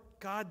about what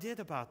God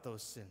did about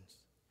those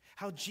sins,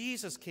 how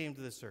Jesus came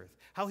to this earth,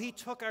 how he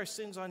took our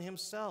sins on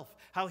himself,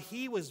 how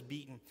he was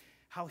beaten,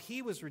 how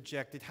he was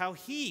rejected, how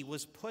he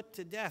was put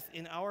to death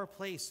in our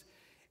place,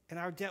 and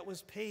our debt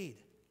was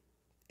paid.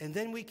 And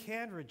then we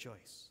can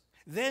rejoice.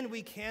 Then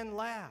we can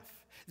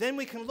laugh. Then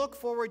we can look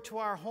forward to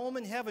our home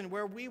in heaven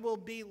where we will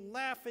be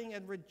laughing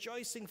and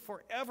rejoicing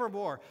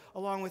forevermore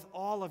along with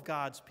all of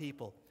God's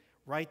people,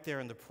 right there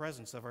in the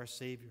presence of our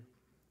Savior.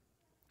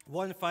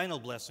 One final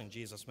blessing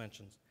Jesus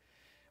mentions.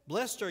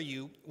 Blessed are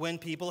you when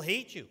people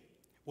hate you,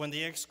 when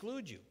they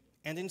exclude you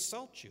and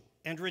insult you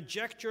and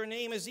reject your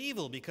name as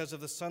evil because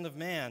of the Son of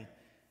Man.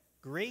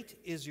 Great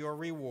is your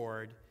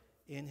reward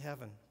in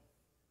heaven.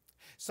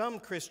 Some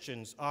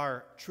Christians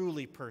are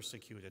truly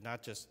persecuted,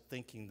 not just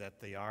thinking that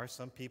they are.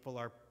 Some people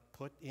are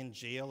put in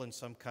jail in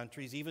some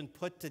countries, even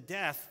put to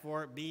death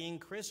for being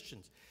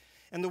Christians.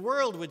 And the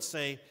world would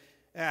say,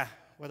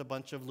 what a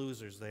bunch of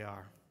losers they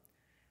are.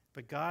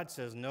 But God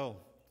says, no,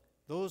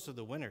 those are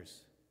the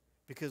winners.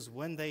 Because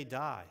when they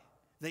die,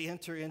 they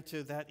enter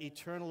into that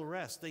eternal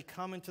rest. They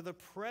come into the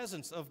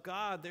presence of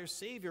God, their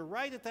Savior,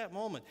 right at that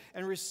moment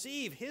and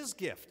receive his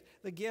gift,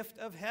 the gift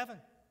of heaven.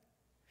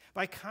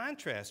 By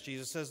contrast,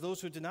 Jesus says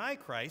those who deny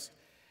Christ,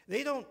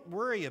 they don't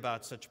worry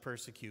about such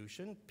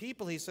persecution.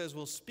 People, he says,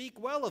 will speak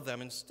well of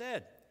them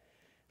instead.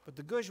 But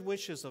the good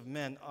wishes of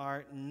men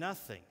are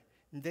nothing.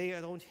 They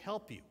don't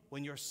help you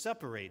when you're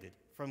separated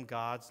from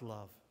God's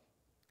love.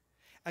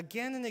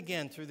 Again and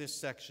again through this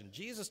section,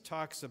 Jesus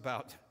talks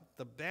about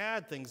the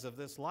bad things of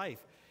this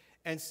life,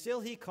 and still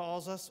he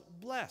calls us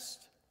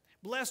blessed.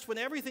 Blessed when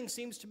everything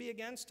seems to be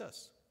against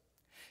us.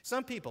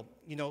 Some people,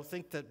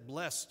 think that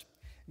blessed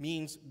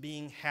means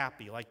being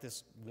happy, like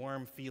this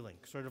warm feeling,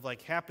 sort of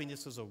like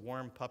happiness is a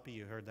warm puppy.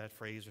 You heard that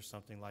phrase or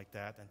something like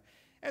that.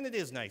 And it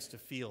is nice to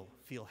feel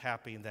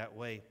happy in that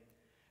way.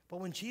 But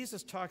when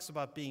Jesus talks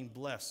about being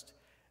blessed,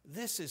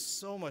 this is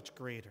so much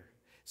greater,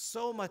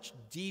 so much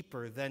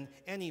deeper than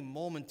any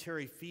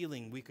momentary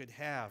feeling we could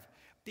have.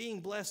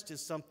 Being blessed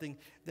is something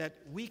that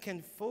we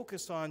can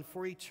focus on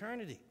for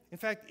eternity. In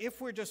fact,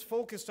 if we're just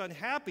focused on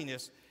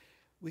happiness,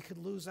 we could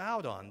lose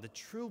out on the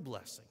true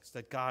blessings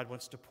that God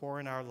wants to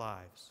pour in our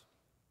lives.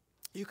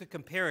 You could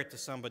compare it to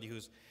somebody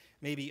who's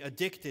maybe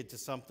addicted to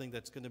something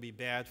that's going to be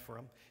bad for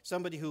them.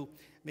 Somebody who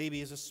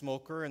maybe is a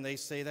smoker and they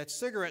say, that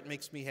cigarette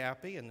makes me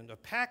happy, and a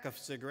pack of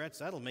cigarettes,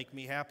 that'll make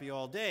me happy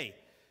all day.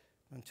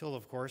 Until,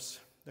 of course,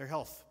 their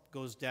health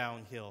goes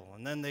downhill,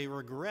 and then they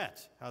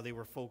regret how they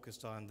were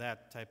focused on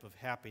that type of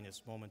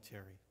happiness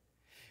momentary.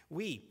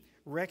 We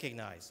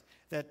recognize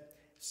that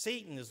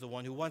Satan is the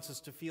one who wants us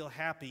to feel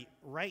happy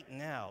right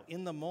now,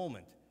 in the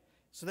moment,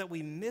 so that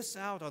we miss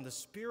out on the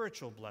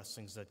spiritual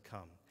blessings that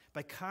come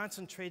by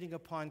concentrating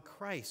upon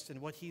Christ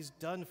and what he's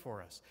done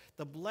for us,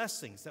 the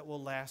blessings that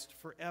will last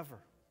forever.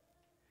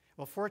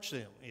 Well,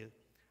 fortunately,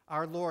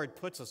 our Lord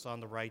puts us on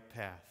the right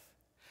path.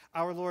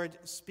 Our Lord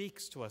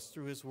speaks to us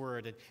through his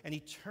word, and he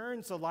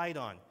turns the light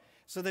on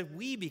so that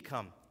we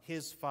become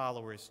his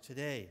followers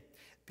today.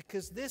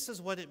 Because this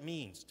is what it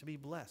means to be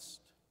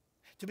blessed.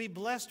 To be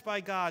blessed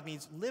by God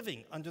means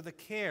living under the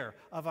care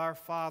of our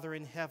Father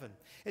in heaven.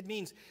 It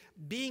means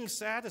being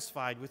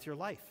satisfied with your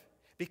life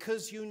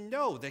because you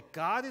know that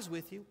God is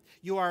with you.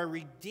 You are a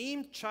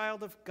redeemed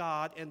child of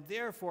God, and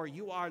therefore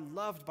you are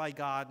loved by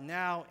God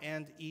now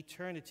and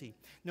eternity.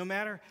 No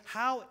matter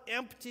how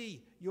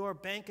empty your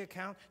bank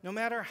account, no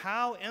matter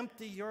how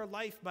empty your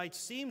life might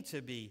seem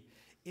to be,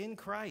 in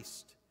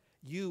Christ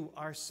you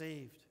are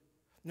saved.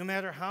 No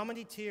matter how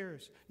many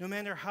tears, no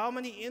matter how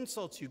many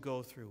insults you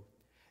go through,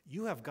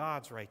 you have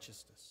God's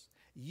righteousness.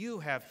 You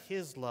have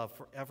his love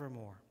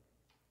forevermore.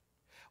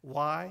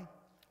 Why?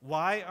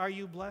 Why are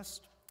you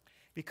blessed?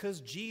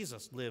 Because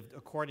Jesus lived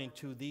according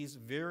to these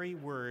very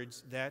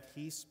words that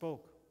he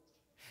spoke.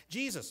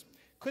 Jesus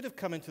could have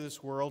come into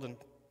this world and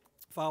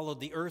followed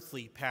the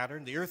earthly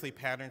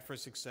pattern for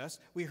success.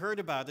 We heard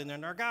about it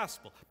in our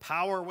gospel.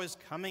 Power was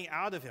coming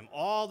out of him.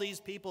 All these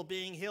people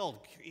being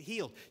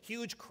healed,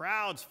 huge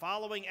crowds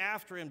following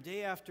after him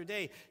day after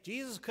day.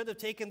 Jesus could have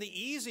taken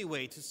the easy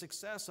way to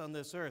success on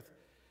this earth.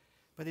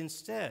 But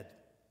instead,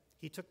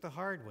 he took the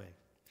hard way.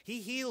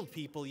 He healed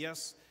people,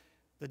 yes,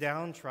 the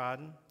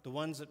downtrodden, the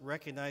ones that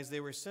recognized they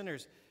were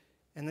sinners,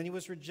 and then he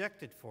was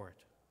rejected for it,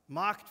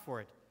 mocked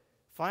for it,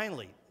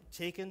 finally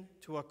taken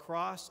to a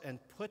cross and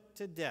put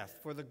to death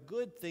for the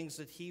good things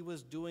that he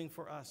was doing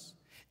for us.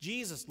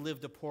 Jesus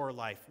lived a poor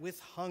life with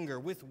hunger,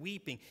 with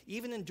weeping,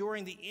 even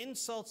enduring the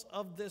insults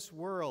of this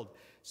world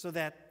so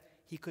that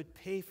he could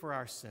pay for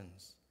our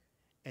sins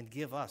and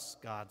give us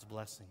God's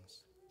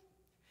blessings.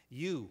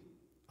 You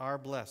are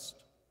blessed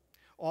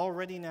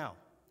already now,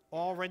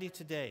 already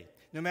today.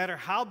 No matter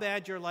how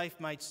bad your life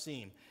might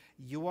seem,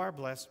 you are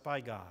blessed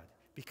by God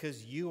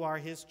because you are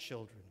his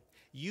children.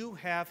 You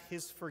have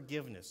his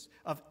forgiveness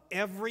of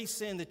every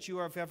sin that you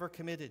have ever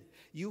committed.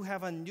 You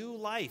have a new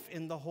life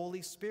in the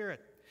Holy Spirit.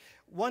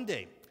 One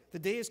day, the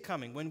day is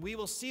coming when we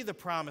will see the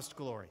promised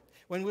glory,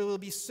 when we will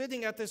be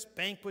sitting at this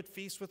banquet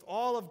feast with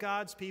all of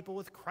God's people,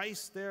 with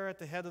Christ there at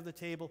the head of the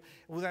table,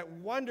 with that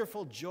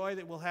wonderful joy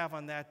that we'll have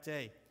on that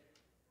day.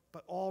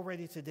 But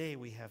already today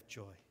we have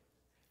joy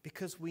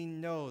because we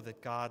know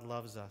that God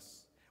loves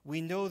us. We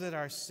know that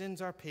our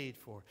sins are paid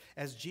for.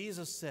 As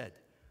Jesus said,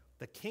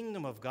 the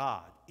kingdom of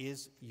God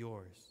is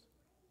yours.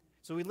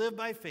 So we live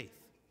by faith,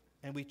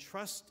 and we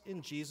trust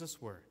in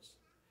Jesus' words.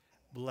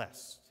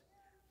 Blessed,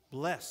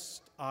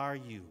 blessed are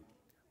you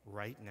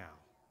right now.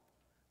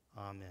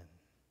 Amen.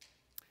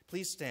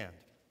 Please stand.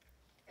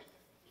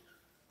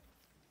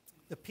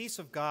 The peace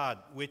of God,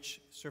 which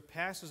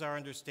surpasses our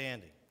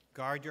understanding,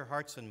 guard your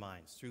hearts and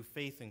minds through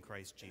faith in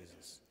Christ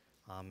Jesus.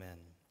 Amen.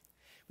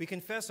 We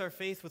confess our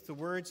faith with the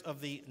words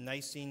of the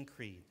Nicene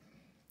Creed.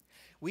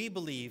 We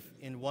believe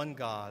in one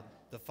God,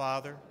 the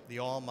Father, the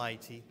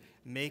Almighty,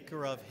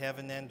 maker of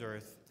heaven and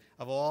earth,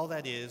 of all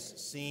that is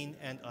seen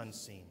and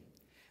unseen.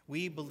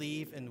 We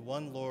believe in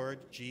one Lord,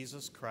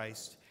 Jesus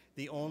Christ,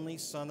 the only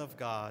Son of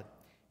God,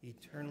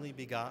 eternally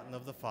begotten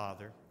of the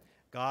Father,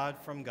 God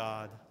from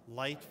God,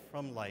 light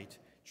from light,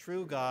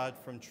 true God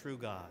from true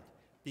God,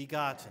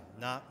 begotten,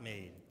 not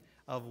made,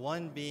 of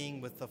one being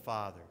with the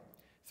Father.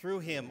 Through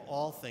him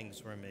all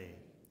things were made.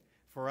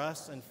 For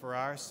us and for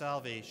our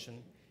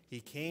salvation,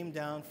 he came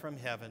down from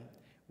heaven,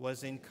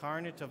 was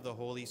incarnate of the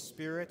Holy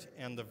Spirit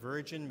and the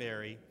Virgin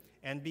Mary,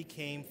 and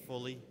became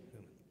fully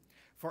human.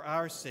 For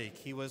our sake,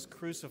 he was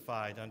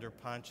crucified under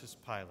Pontius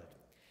Pilate.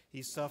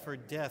 He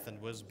suffered death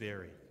and was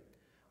buried.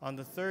 On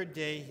the third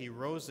day, he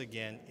rose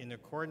again in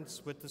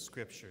accordance with the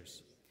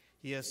Scriptures.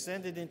 He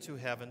ascended into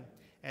heaven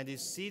and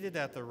is seated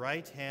at the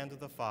right hand of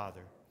the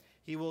Father.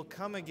 He will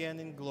come again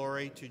in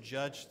glory to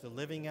judge the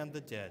living and the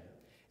dead,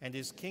 and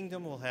his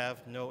kingdom will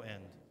have no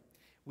end.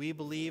 We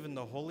believe in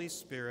the Holy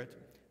Spirit,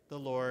 the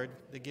Lord,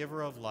 the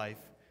giver of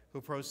life,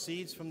 who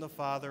proceeds from the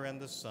Father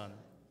and the Son,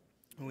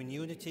 who in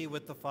unity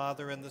with the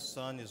Father and the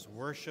Son is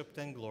worshiped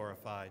and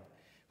glorified,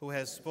 who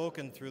has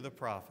spoken through the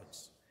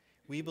prophets.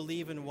 We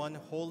believe in one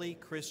holy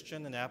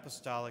Christian and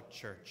apostolic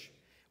church.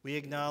 We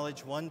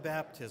acknowledge one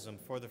baptism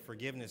for the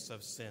forgiveness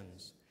of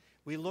sins.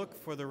 We look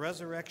for the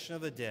resurrection of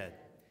the dead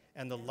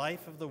and the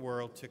life of the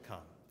world to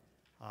come.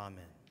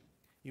 Amen.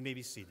 You may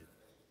be seated.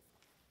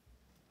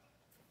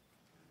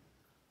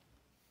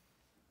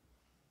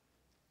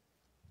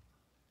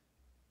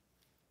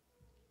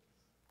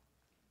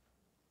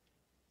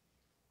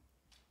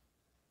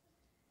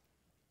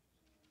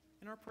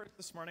 In our prayer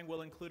this morning,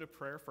 we'll include a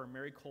prayer for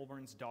Mary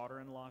Colburn's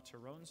daughter-in-law,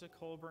 Teronza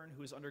Colburn,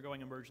 who is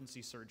undergoing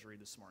emergency surgery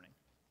this morning.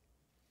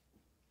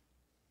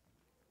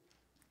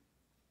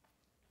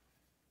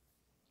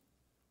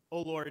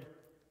 O Lord,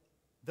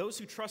 those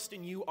who trust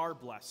in you are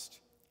blessed,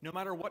 no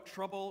matter what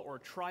trouble or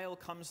trial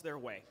comes their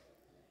way.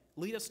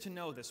 Lead us to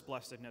know this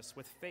blessedness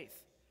with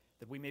faith,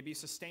 that we may be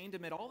sustained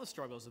amid all the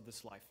struggles of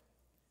this life.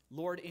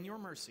 Lord, in your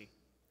mercy,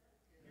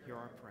 hear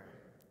our prayer.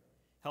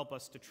 Help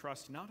us to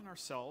trust not in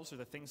ourselves or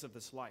the things of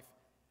this life,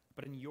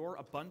 but in your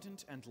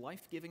abundant and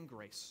life-giving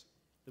grace,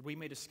 that we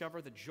may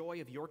discover the joy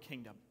of your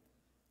kingdom.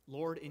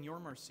 Lord, in your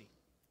mercy,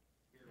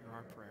 hear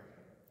our prayer.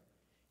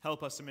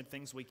 Help us amid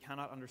things we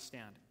cannot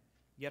understand,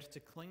 yet to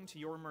cling to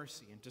your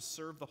mercy and to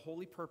serve the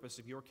holy purpose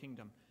of your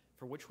kingdom,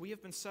 for which we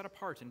have been set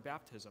apart in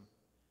baptism.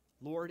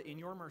 Lord, in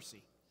your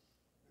mercy,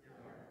 hear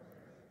our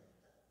prayer.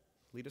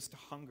 Lead us to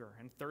hunger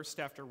and thirst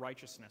after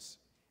righteousness,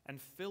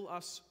 and fill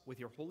us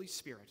with your Holy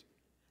Spirit,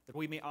 that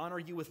we may honor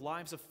you with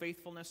lives of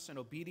faithfulness and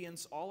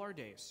obedience all our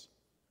days.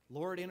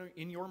 Lord,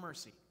 in your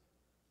mercy.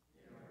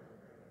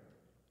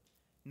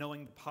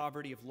 Knowing the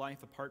poverty of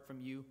life apart from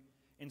you,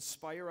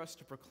 inspire us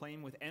to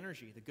proclaim with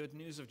energy the good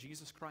news of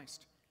Jesus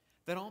Christ,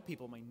 that all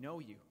people may know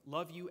you,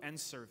 love you, and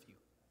serve you.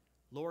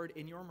 Lord,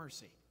 in your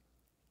mercy.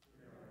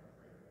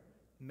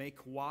 Make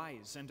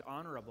wise and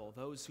honorable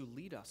those who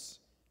lead us,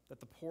 that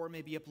the poor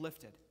may be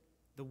uplifted,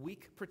 the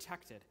weak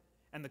protected,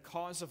 and the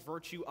cause of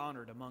virtue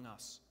honored among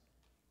us.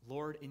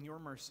 Lord, in your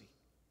mercy.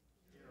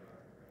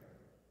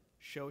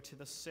 Show to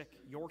the sick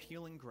your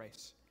healing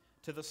grace,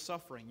 to the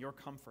suffering your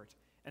comfort,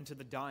 and to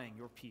the dying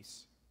your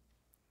peace.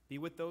 Be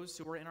with those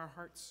who are in our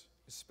hearts,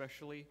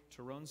 especially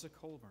Teronza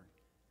Colburn.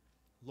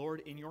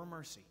 Lord, in your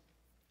mercy.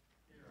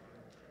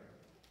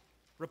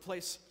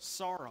 Replace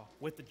sorrow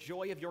with the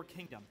joy of your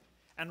kingdom,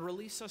 and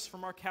release us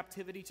from our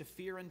captivity to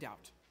fear and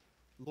doubt.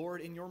 Lord,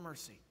 in your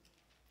mercy.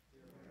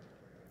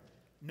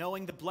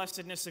 Knowing the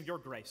blessedness of your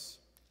grace,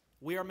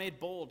 we are made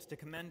bold to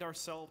commend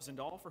ourselves and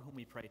all for whom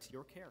we pray to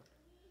your care,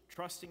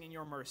 trusting in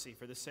your mercy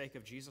for the sake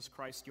of Jesus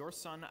Christ, your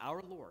Son,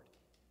 our Lord.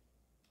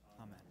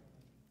 Amen.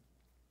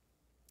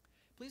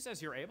 Please,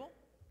 as you're able,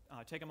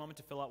 take a moment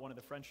to fill out one of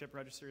the friendship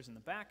registers in the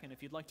back, and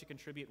if you'd like to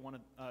contribute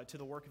to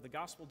the work of the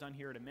gospel done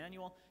here at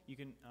Immanuel, you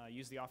can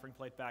use the offering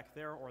plate back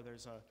there, or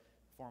there's a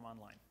form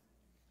online.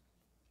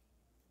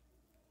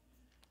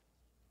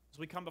 As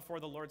we come before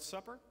the Lord's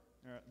Supper,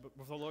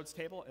 before the Lord's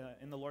table,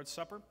 in the Lord's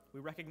Supper, we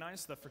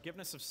recognize the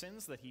forgiveness of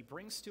sins that he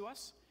brings to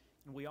us,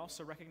 and we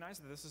also recognize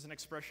that this is an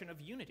expression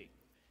of unity.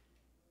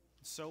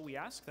 So we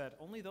ask that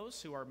only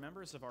those who are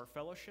members of our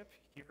fellowship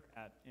here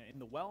in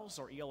the Wells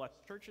or ELS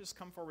churches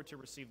come forward to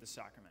receive the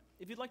sacrament.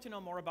 If you'd like to know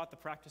more about the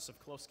practice of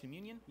close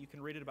communion, you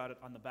can read about it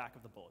on the back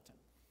of the bulletin.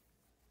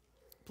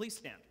 Please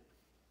stand.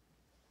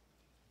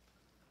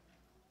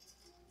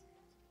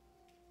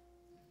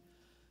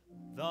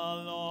 The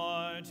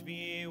Lord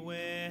be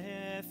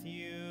with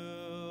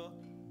you.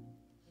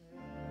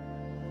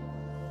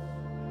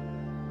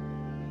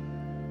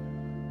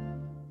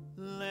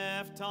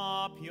 Lift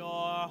up your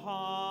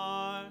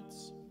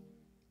hearts.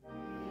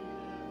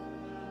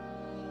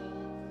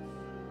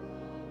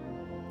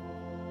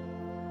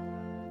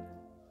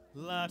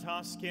 Let Let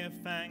us give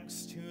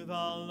thanks to the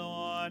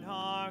Lord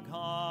our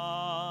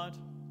God.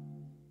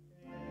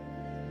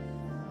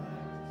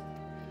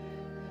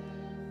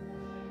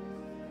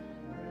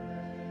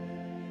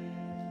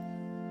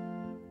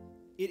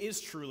 It is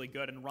truly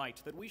good and right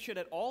that we should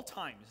at all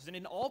times and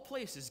in all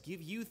places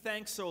give you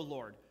thanks, O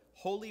Lord,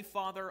 Holy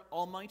Father,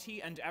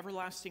 Almighty and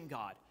everlasting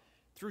God,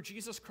 through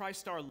Jesus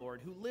Christ our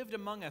Lord, who lived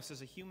among us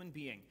as a human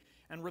being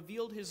and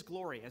revealed his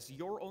glory as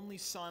your only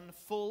Son,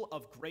 full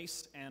of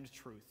grace and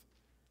truth.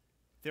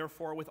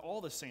 Therefore, with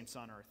all the saints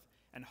on earth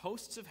and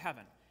hosts of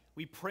heaven,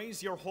 we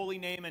praise your holy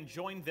name and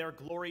join their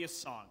glorious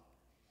song.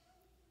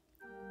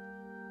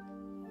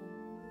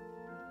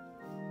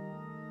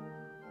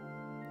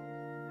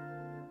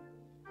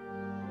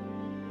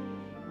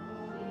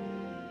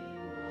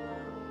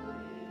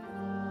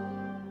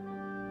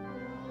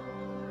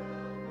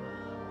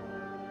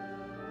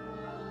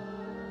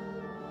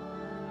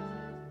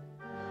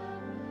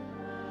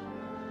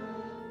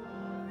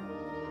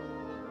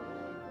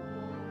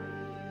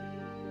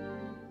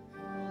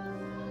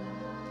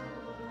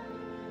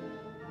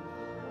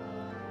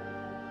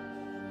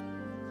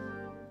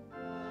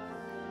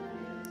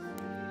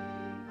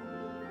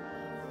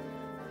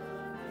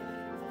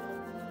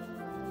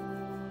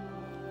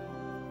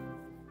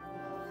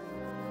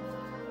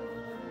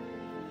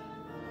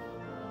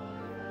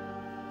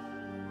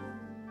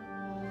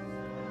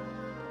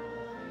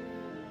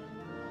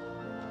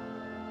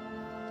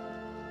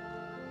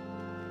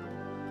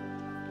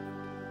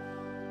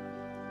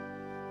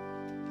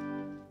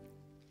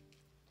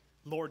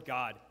 Lord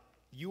God,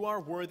 you are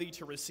worthy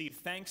to receive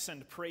thanks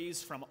and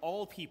praise from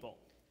all people.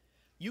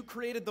 You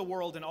created the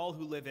world and all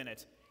who live in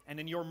it, and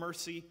in your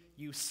mercy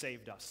you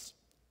saved us.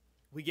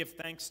 We give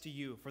thanks to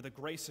you for the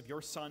grace of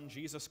your Son,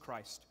 Jesus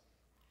Christ.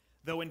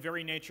 Though in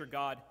very nature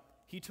God,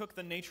 he took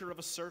the nature of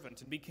a servant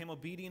and became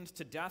obedient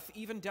to death,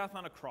 even death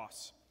on a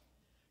cross.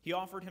 He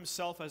offered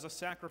himself as a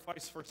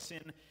sacrifice for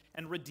sin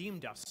and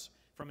redeemed us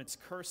from its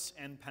curse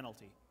and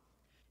penalty.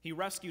 He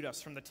rescued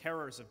us from the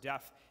terrors of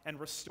death and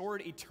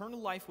restored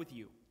eternal life with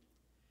you.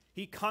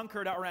 He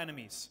conquered our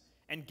enemies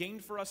and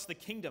gained for us the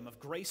kingdom of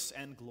grace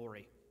and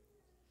glory.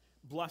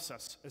 Bless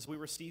us as we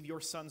receive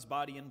your Son's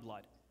body and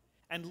blood,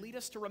 and lead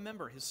us to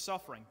remember his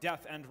suffering,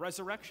 death, and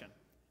resurrection.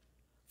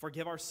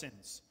 Forgive our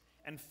sins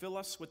and fill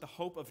us with the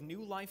hope of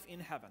new life in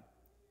heaven.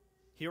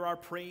 Hear our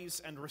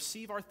praise and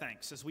receive our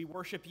thanks as we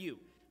worship you,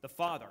 the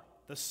Father,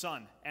 the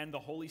Son, and the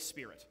Holy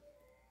Spirit.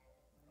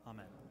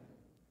 Amen.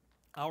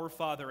 Our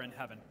Father in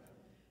heaven,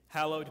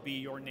 hallowed be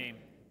your name.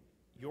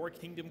 Your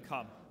kingdom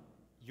come.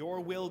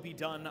 Your will be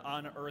done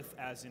on earth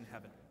as in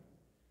heaven.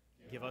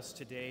 Give us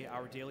today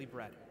our daily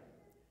bread.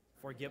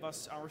 Forgive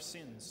us our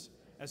sins,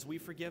 as we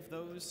forgive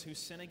those who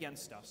sin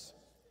against us.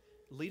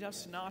 Lead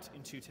us not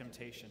into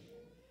temptation,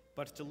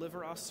 but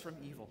deliver us from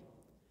evil.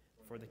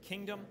 For the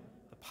kingdom,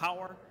 the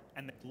power,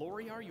 and the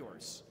glory are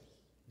yours,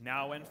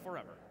 now and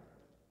forever.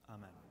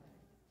 Amen.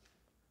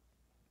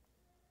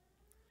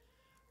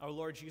 Our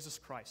Lord Jesus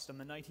Christ, on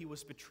the night he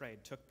was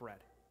betrayed, took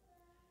bread.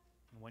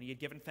 And when he had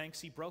given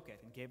thanks, he broke it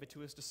and gave it to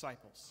his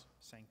disciples,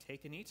 saying,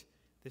 "Take and eat.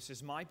 This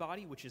is my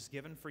body, which is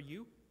given for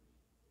you.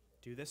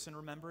 Do this in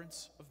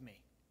remembrance of me."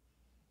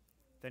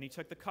 Then he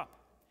took the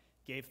cup,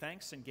 gave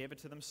thanks, and gave it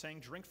to them,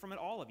 saying, "Drink from it,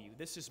 all of you.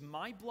 This is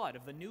my blood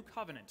of the new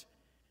covenant,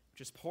 which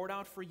is poured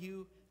out for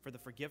you for the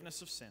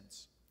forgiveness of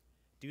sins.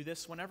 Do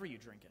this whenever you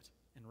drink it,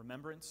 in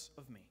remembrance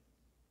of me."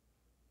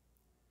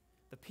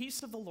 The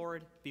peace of the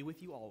Lord be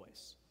with you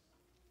always.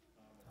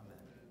 Amen.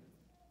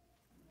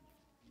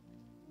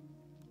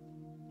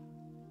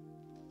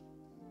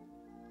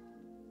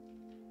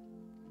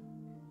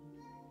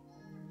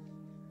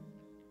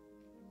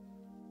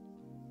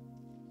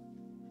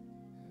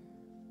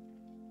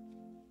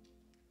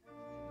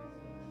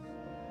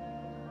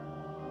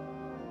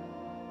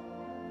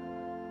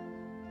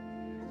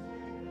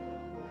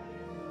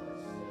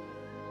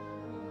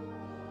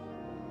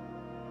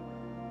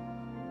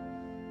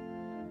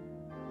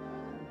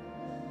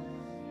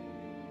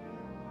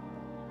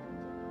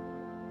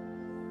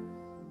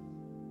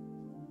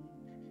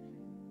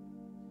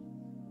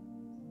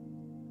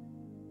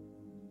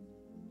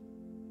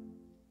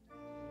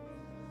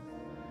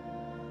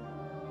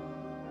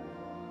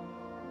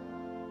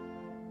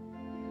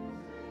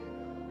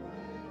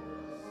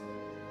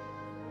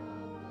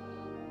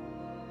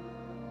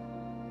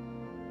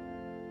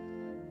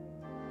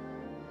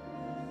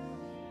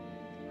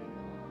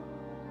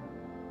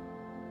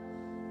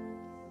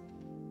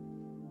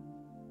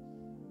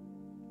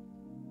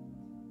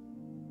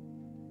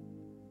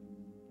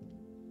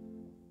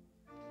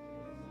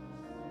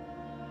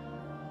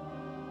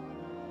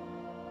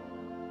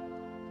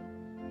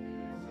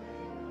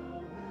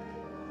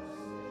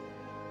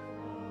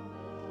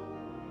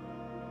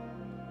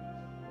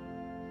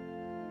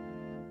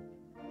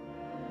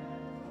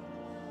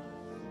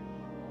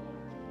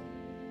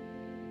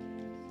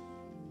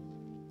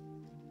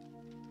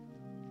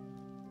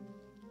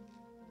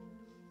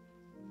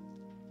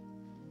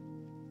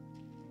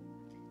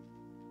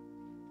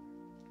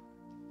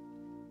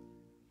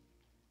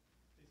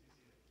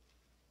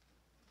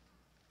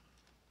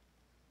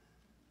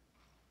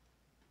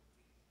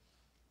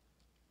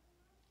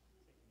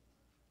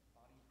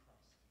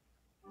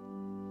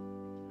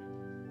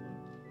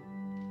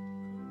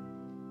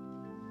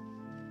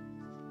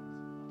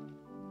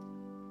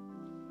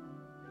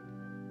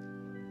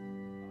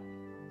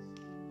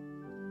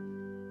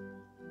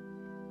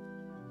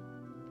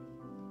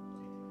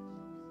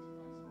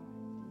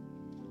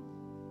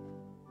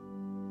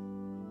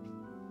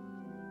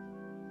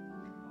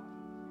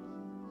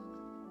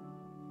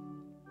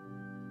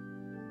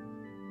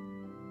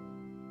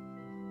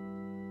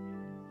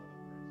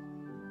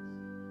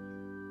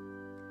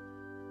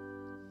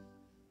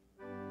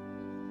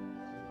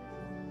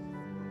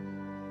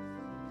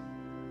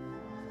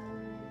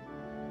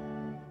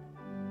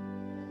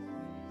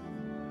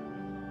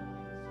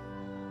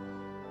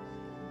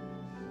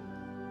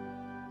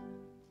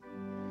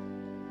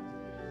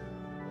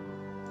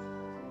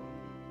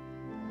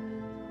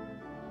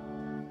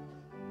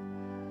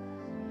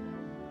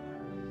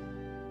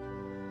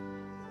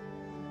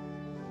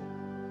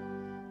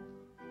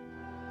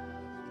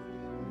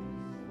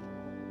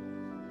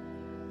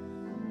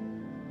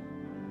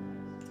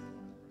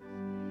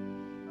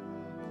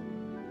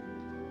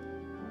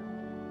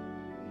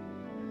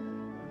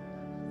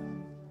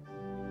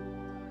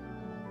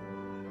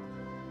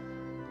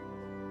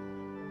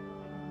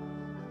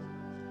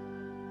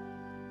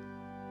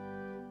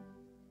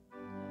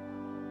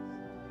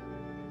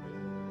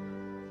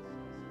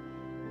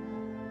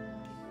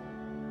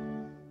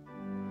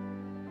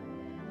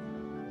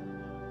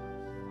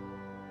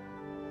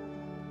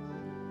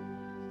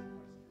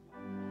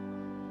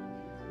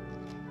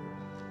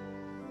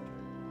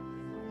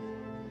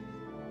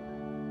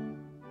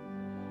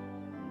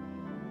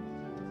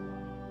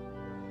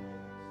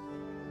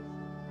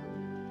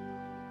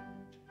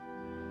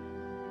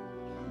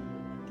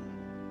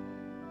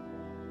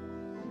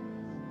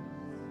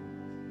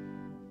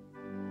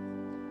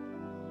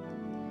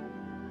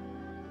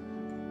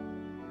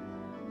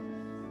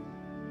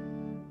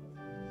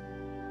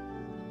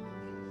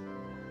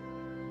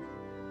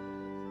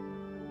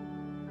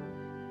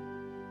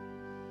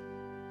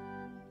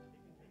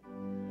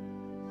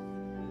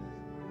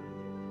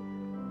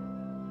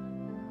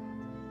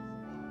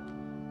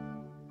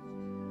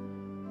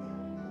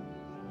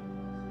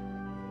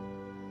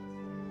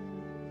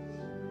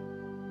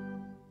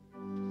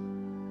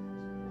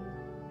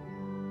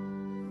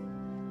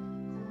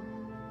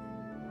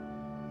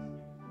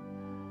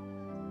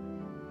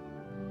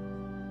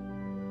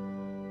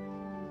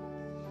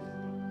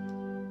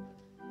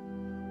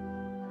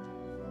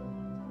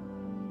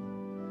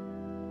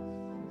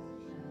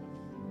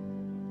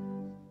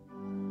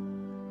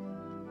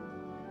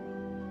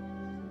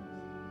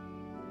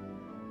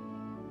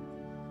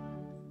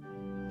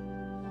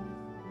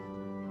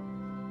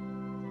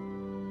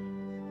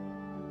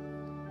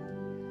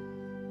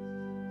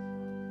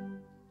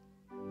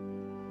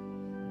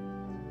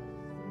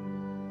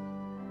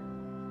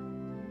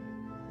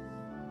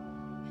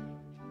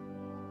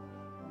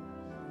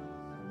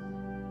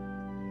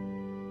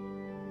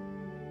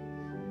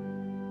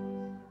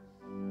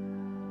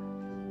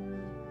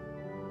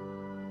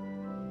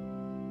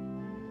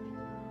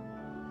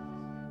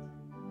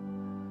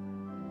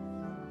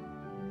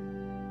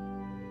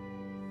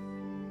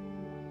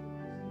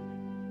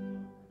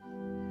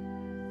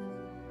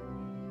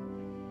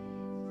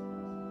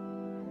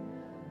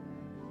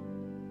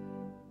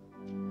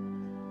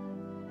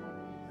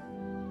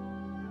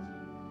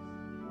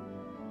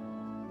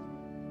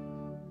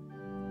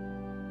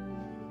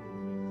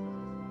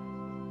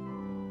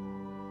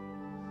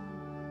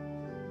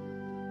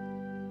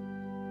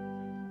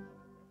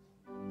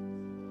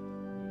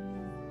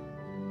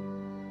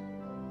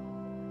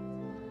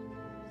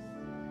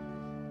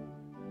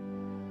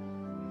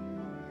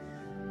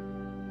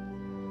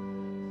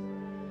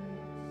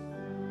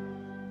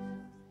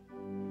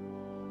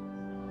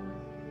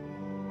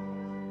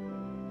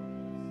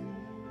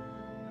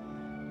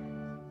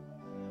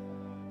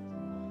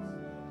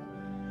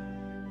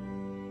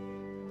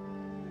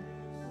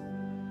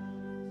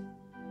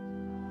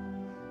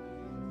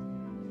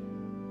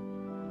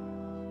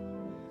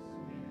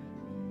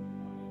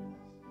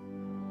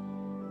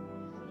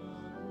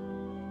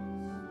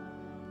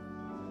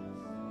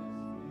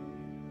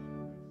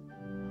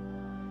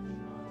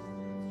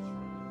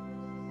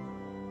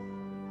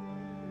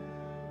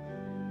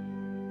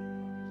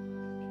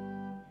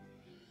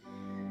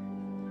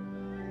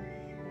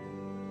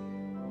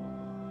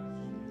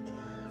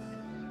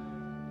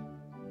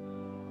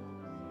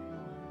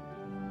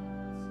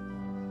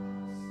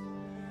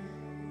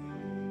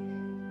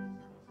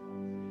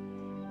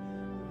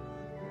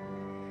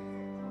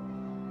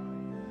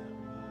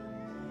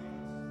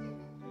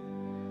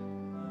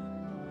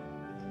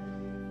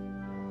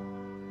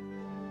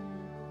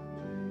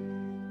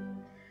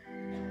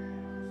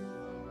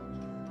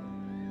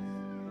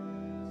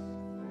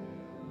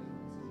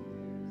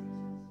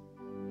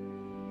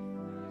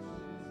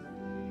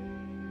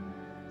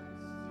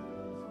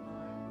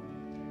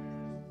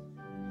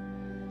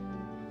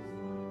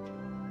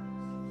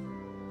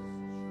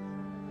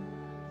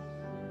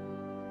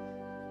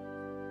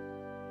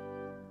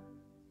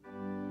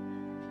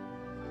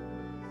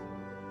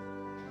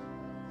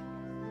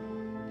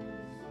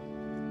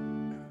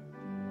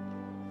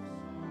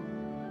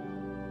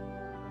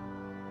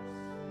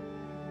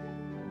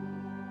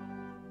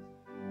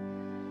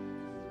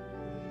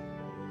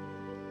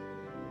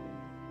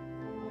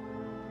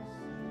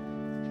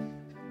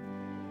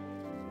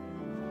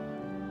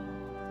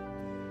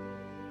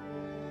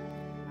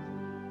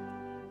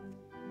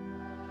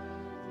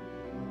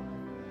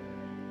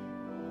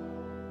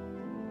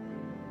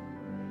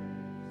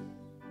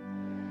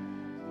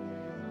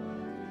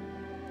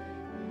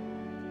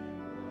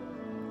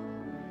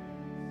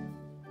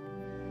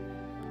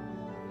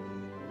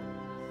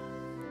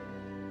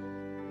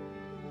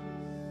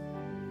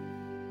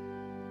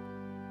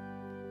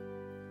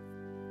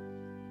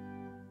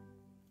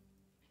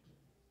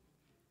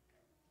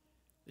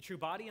 the true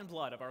body and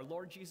blood of our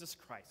Lord Jesus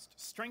Christ,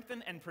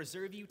 strengthen and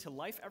preserve you to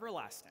life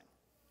everlasting.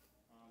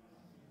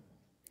 Amen.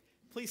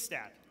 Please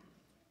stand.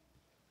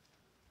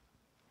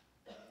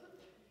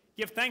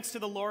 Give thanks to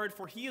the Lord,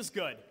 for he is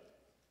good.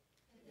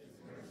 His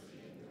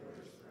mercy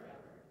endures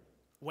forever.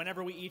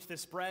 Whenever we eat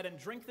this bread and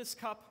drink this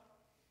cup,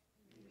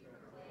 we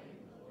proclaim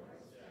the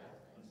Lord's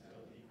death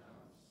until he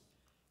comes.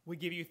 we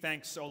give you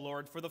thanks, O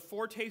Lord, for the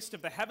foretaste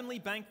of the heavenly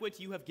banquet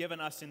you have given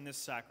us in this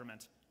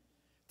sacrament.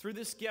 Through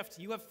this gift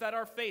you have fed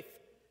our faith,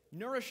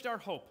 nourished our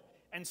hope,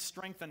 and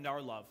strengthened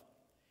our love.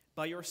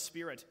 By your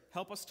Spirit,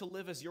 help us to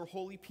live as your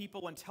holy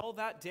people until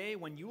that day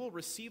when you will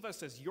receive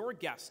us as your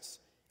guests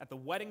at the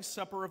wedding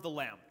supper of the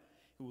Lamb,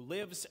 who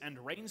lives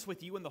and reigns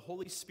with you in the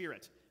Holy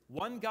Spirit,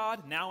 one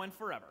God, now and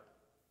forever.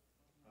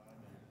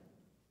 Amen.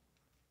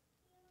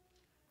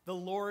 The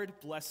Lord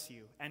bless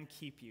you and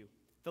keep you.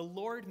 The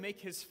Lord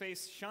make his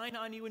face shine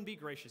on you and be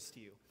gracious to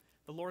you.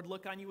 The Lord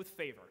look on you with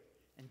favor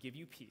and give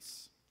you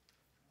peace.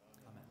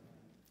 Amen.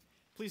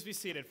 Please be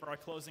seated for our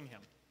closing hymn.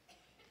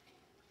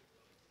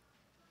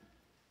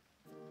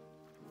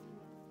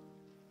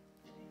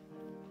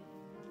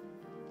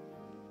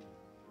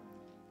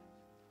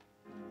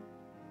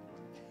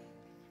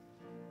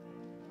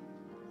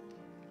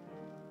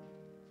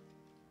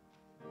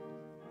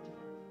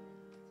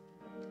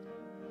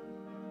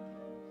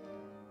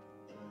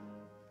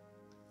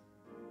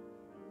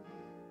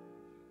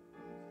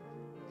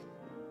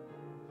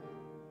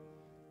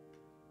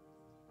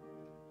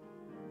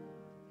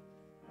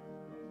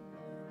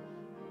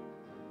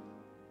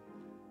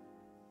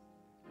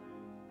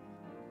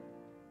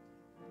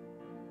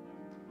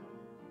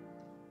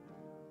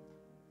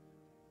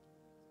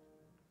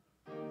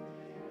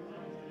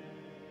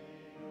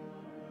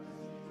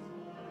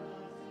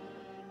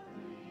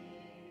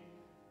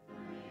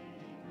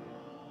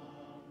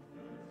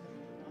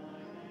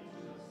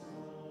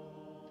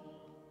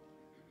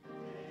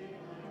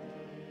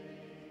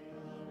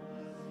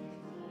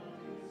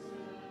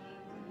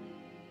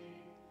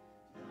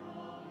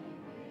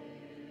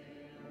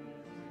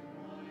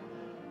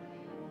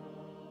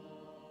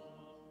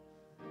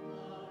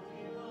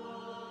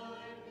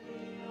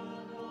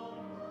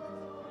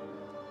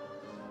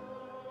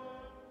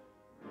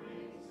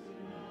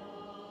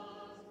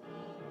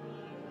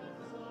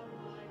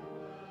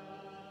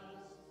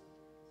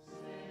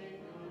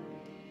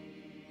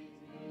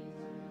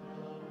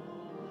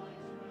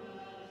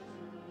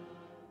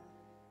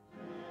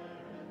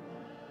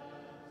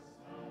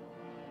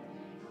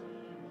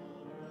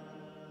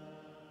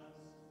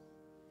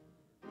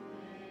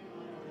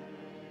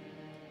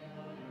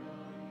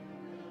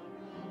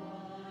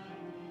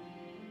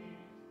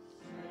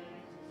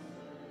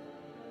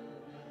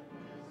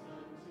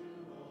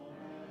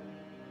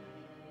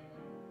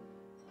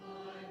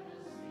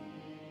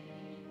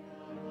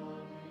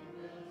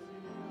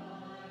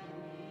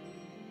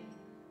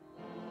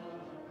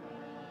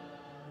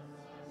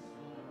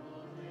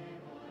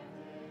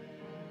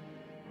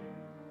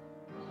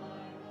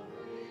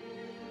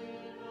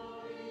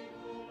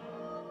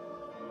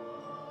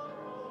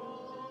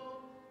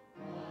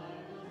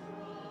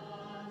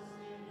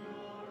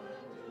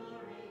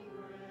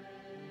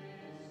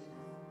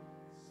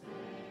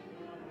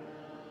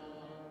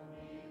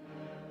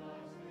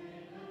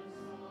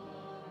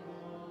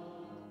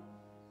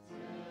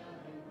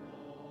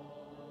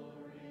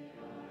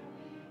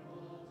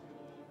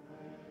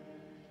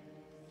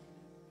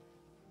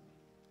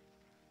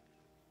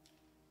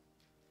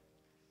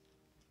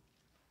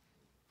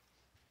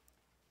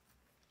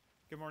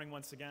 Good morning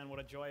once again. What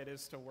a joy it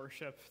is to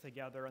worship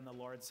together in the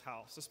Lord's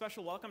house. A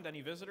special welcome to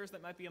any visitors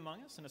that might be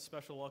among us, and a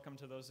special welcome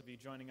to those of you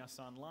joining us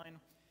online.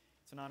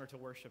 It's an honor to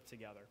worship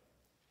together.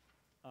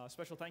 A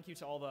special thank you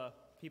to all the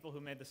people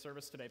who made the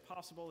service today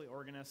possible, the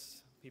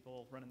organists,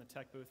 people running the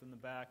tech booth in the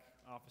back,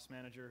 office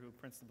manager who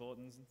prints the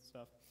bulletins and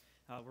stuff.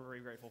 We're very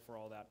grateful for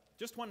all that.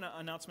 Just one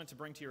announcement to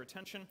bring to your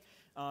attention.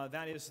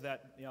 That is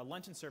that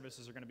Lenten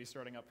services are going to be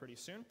starting up pretty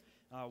soon.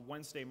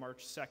 Wednesday,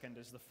 March 2nd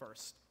is the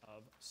first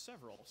of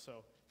several.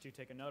 So do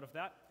take a note of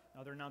that.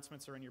 Other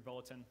announcements are in your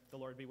bulletin. The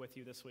Lord be with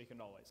you this week and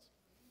always.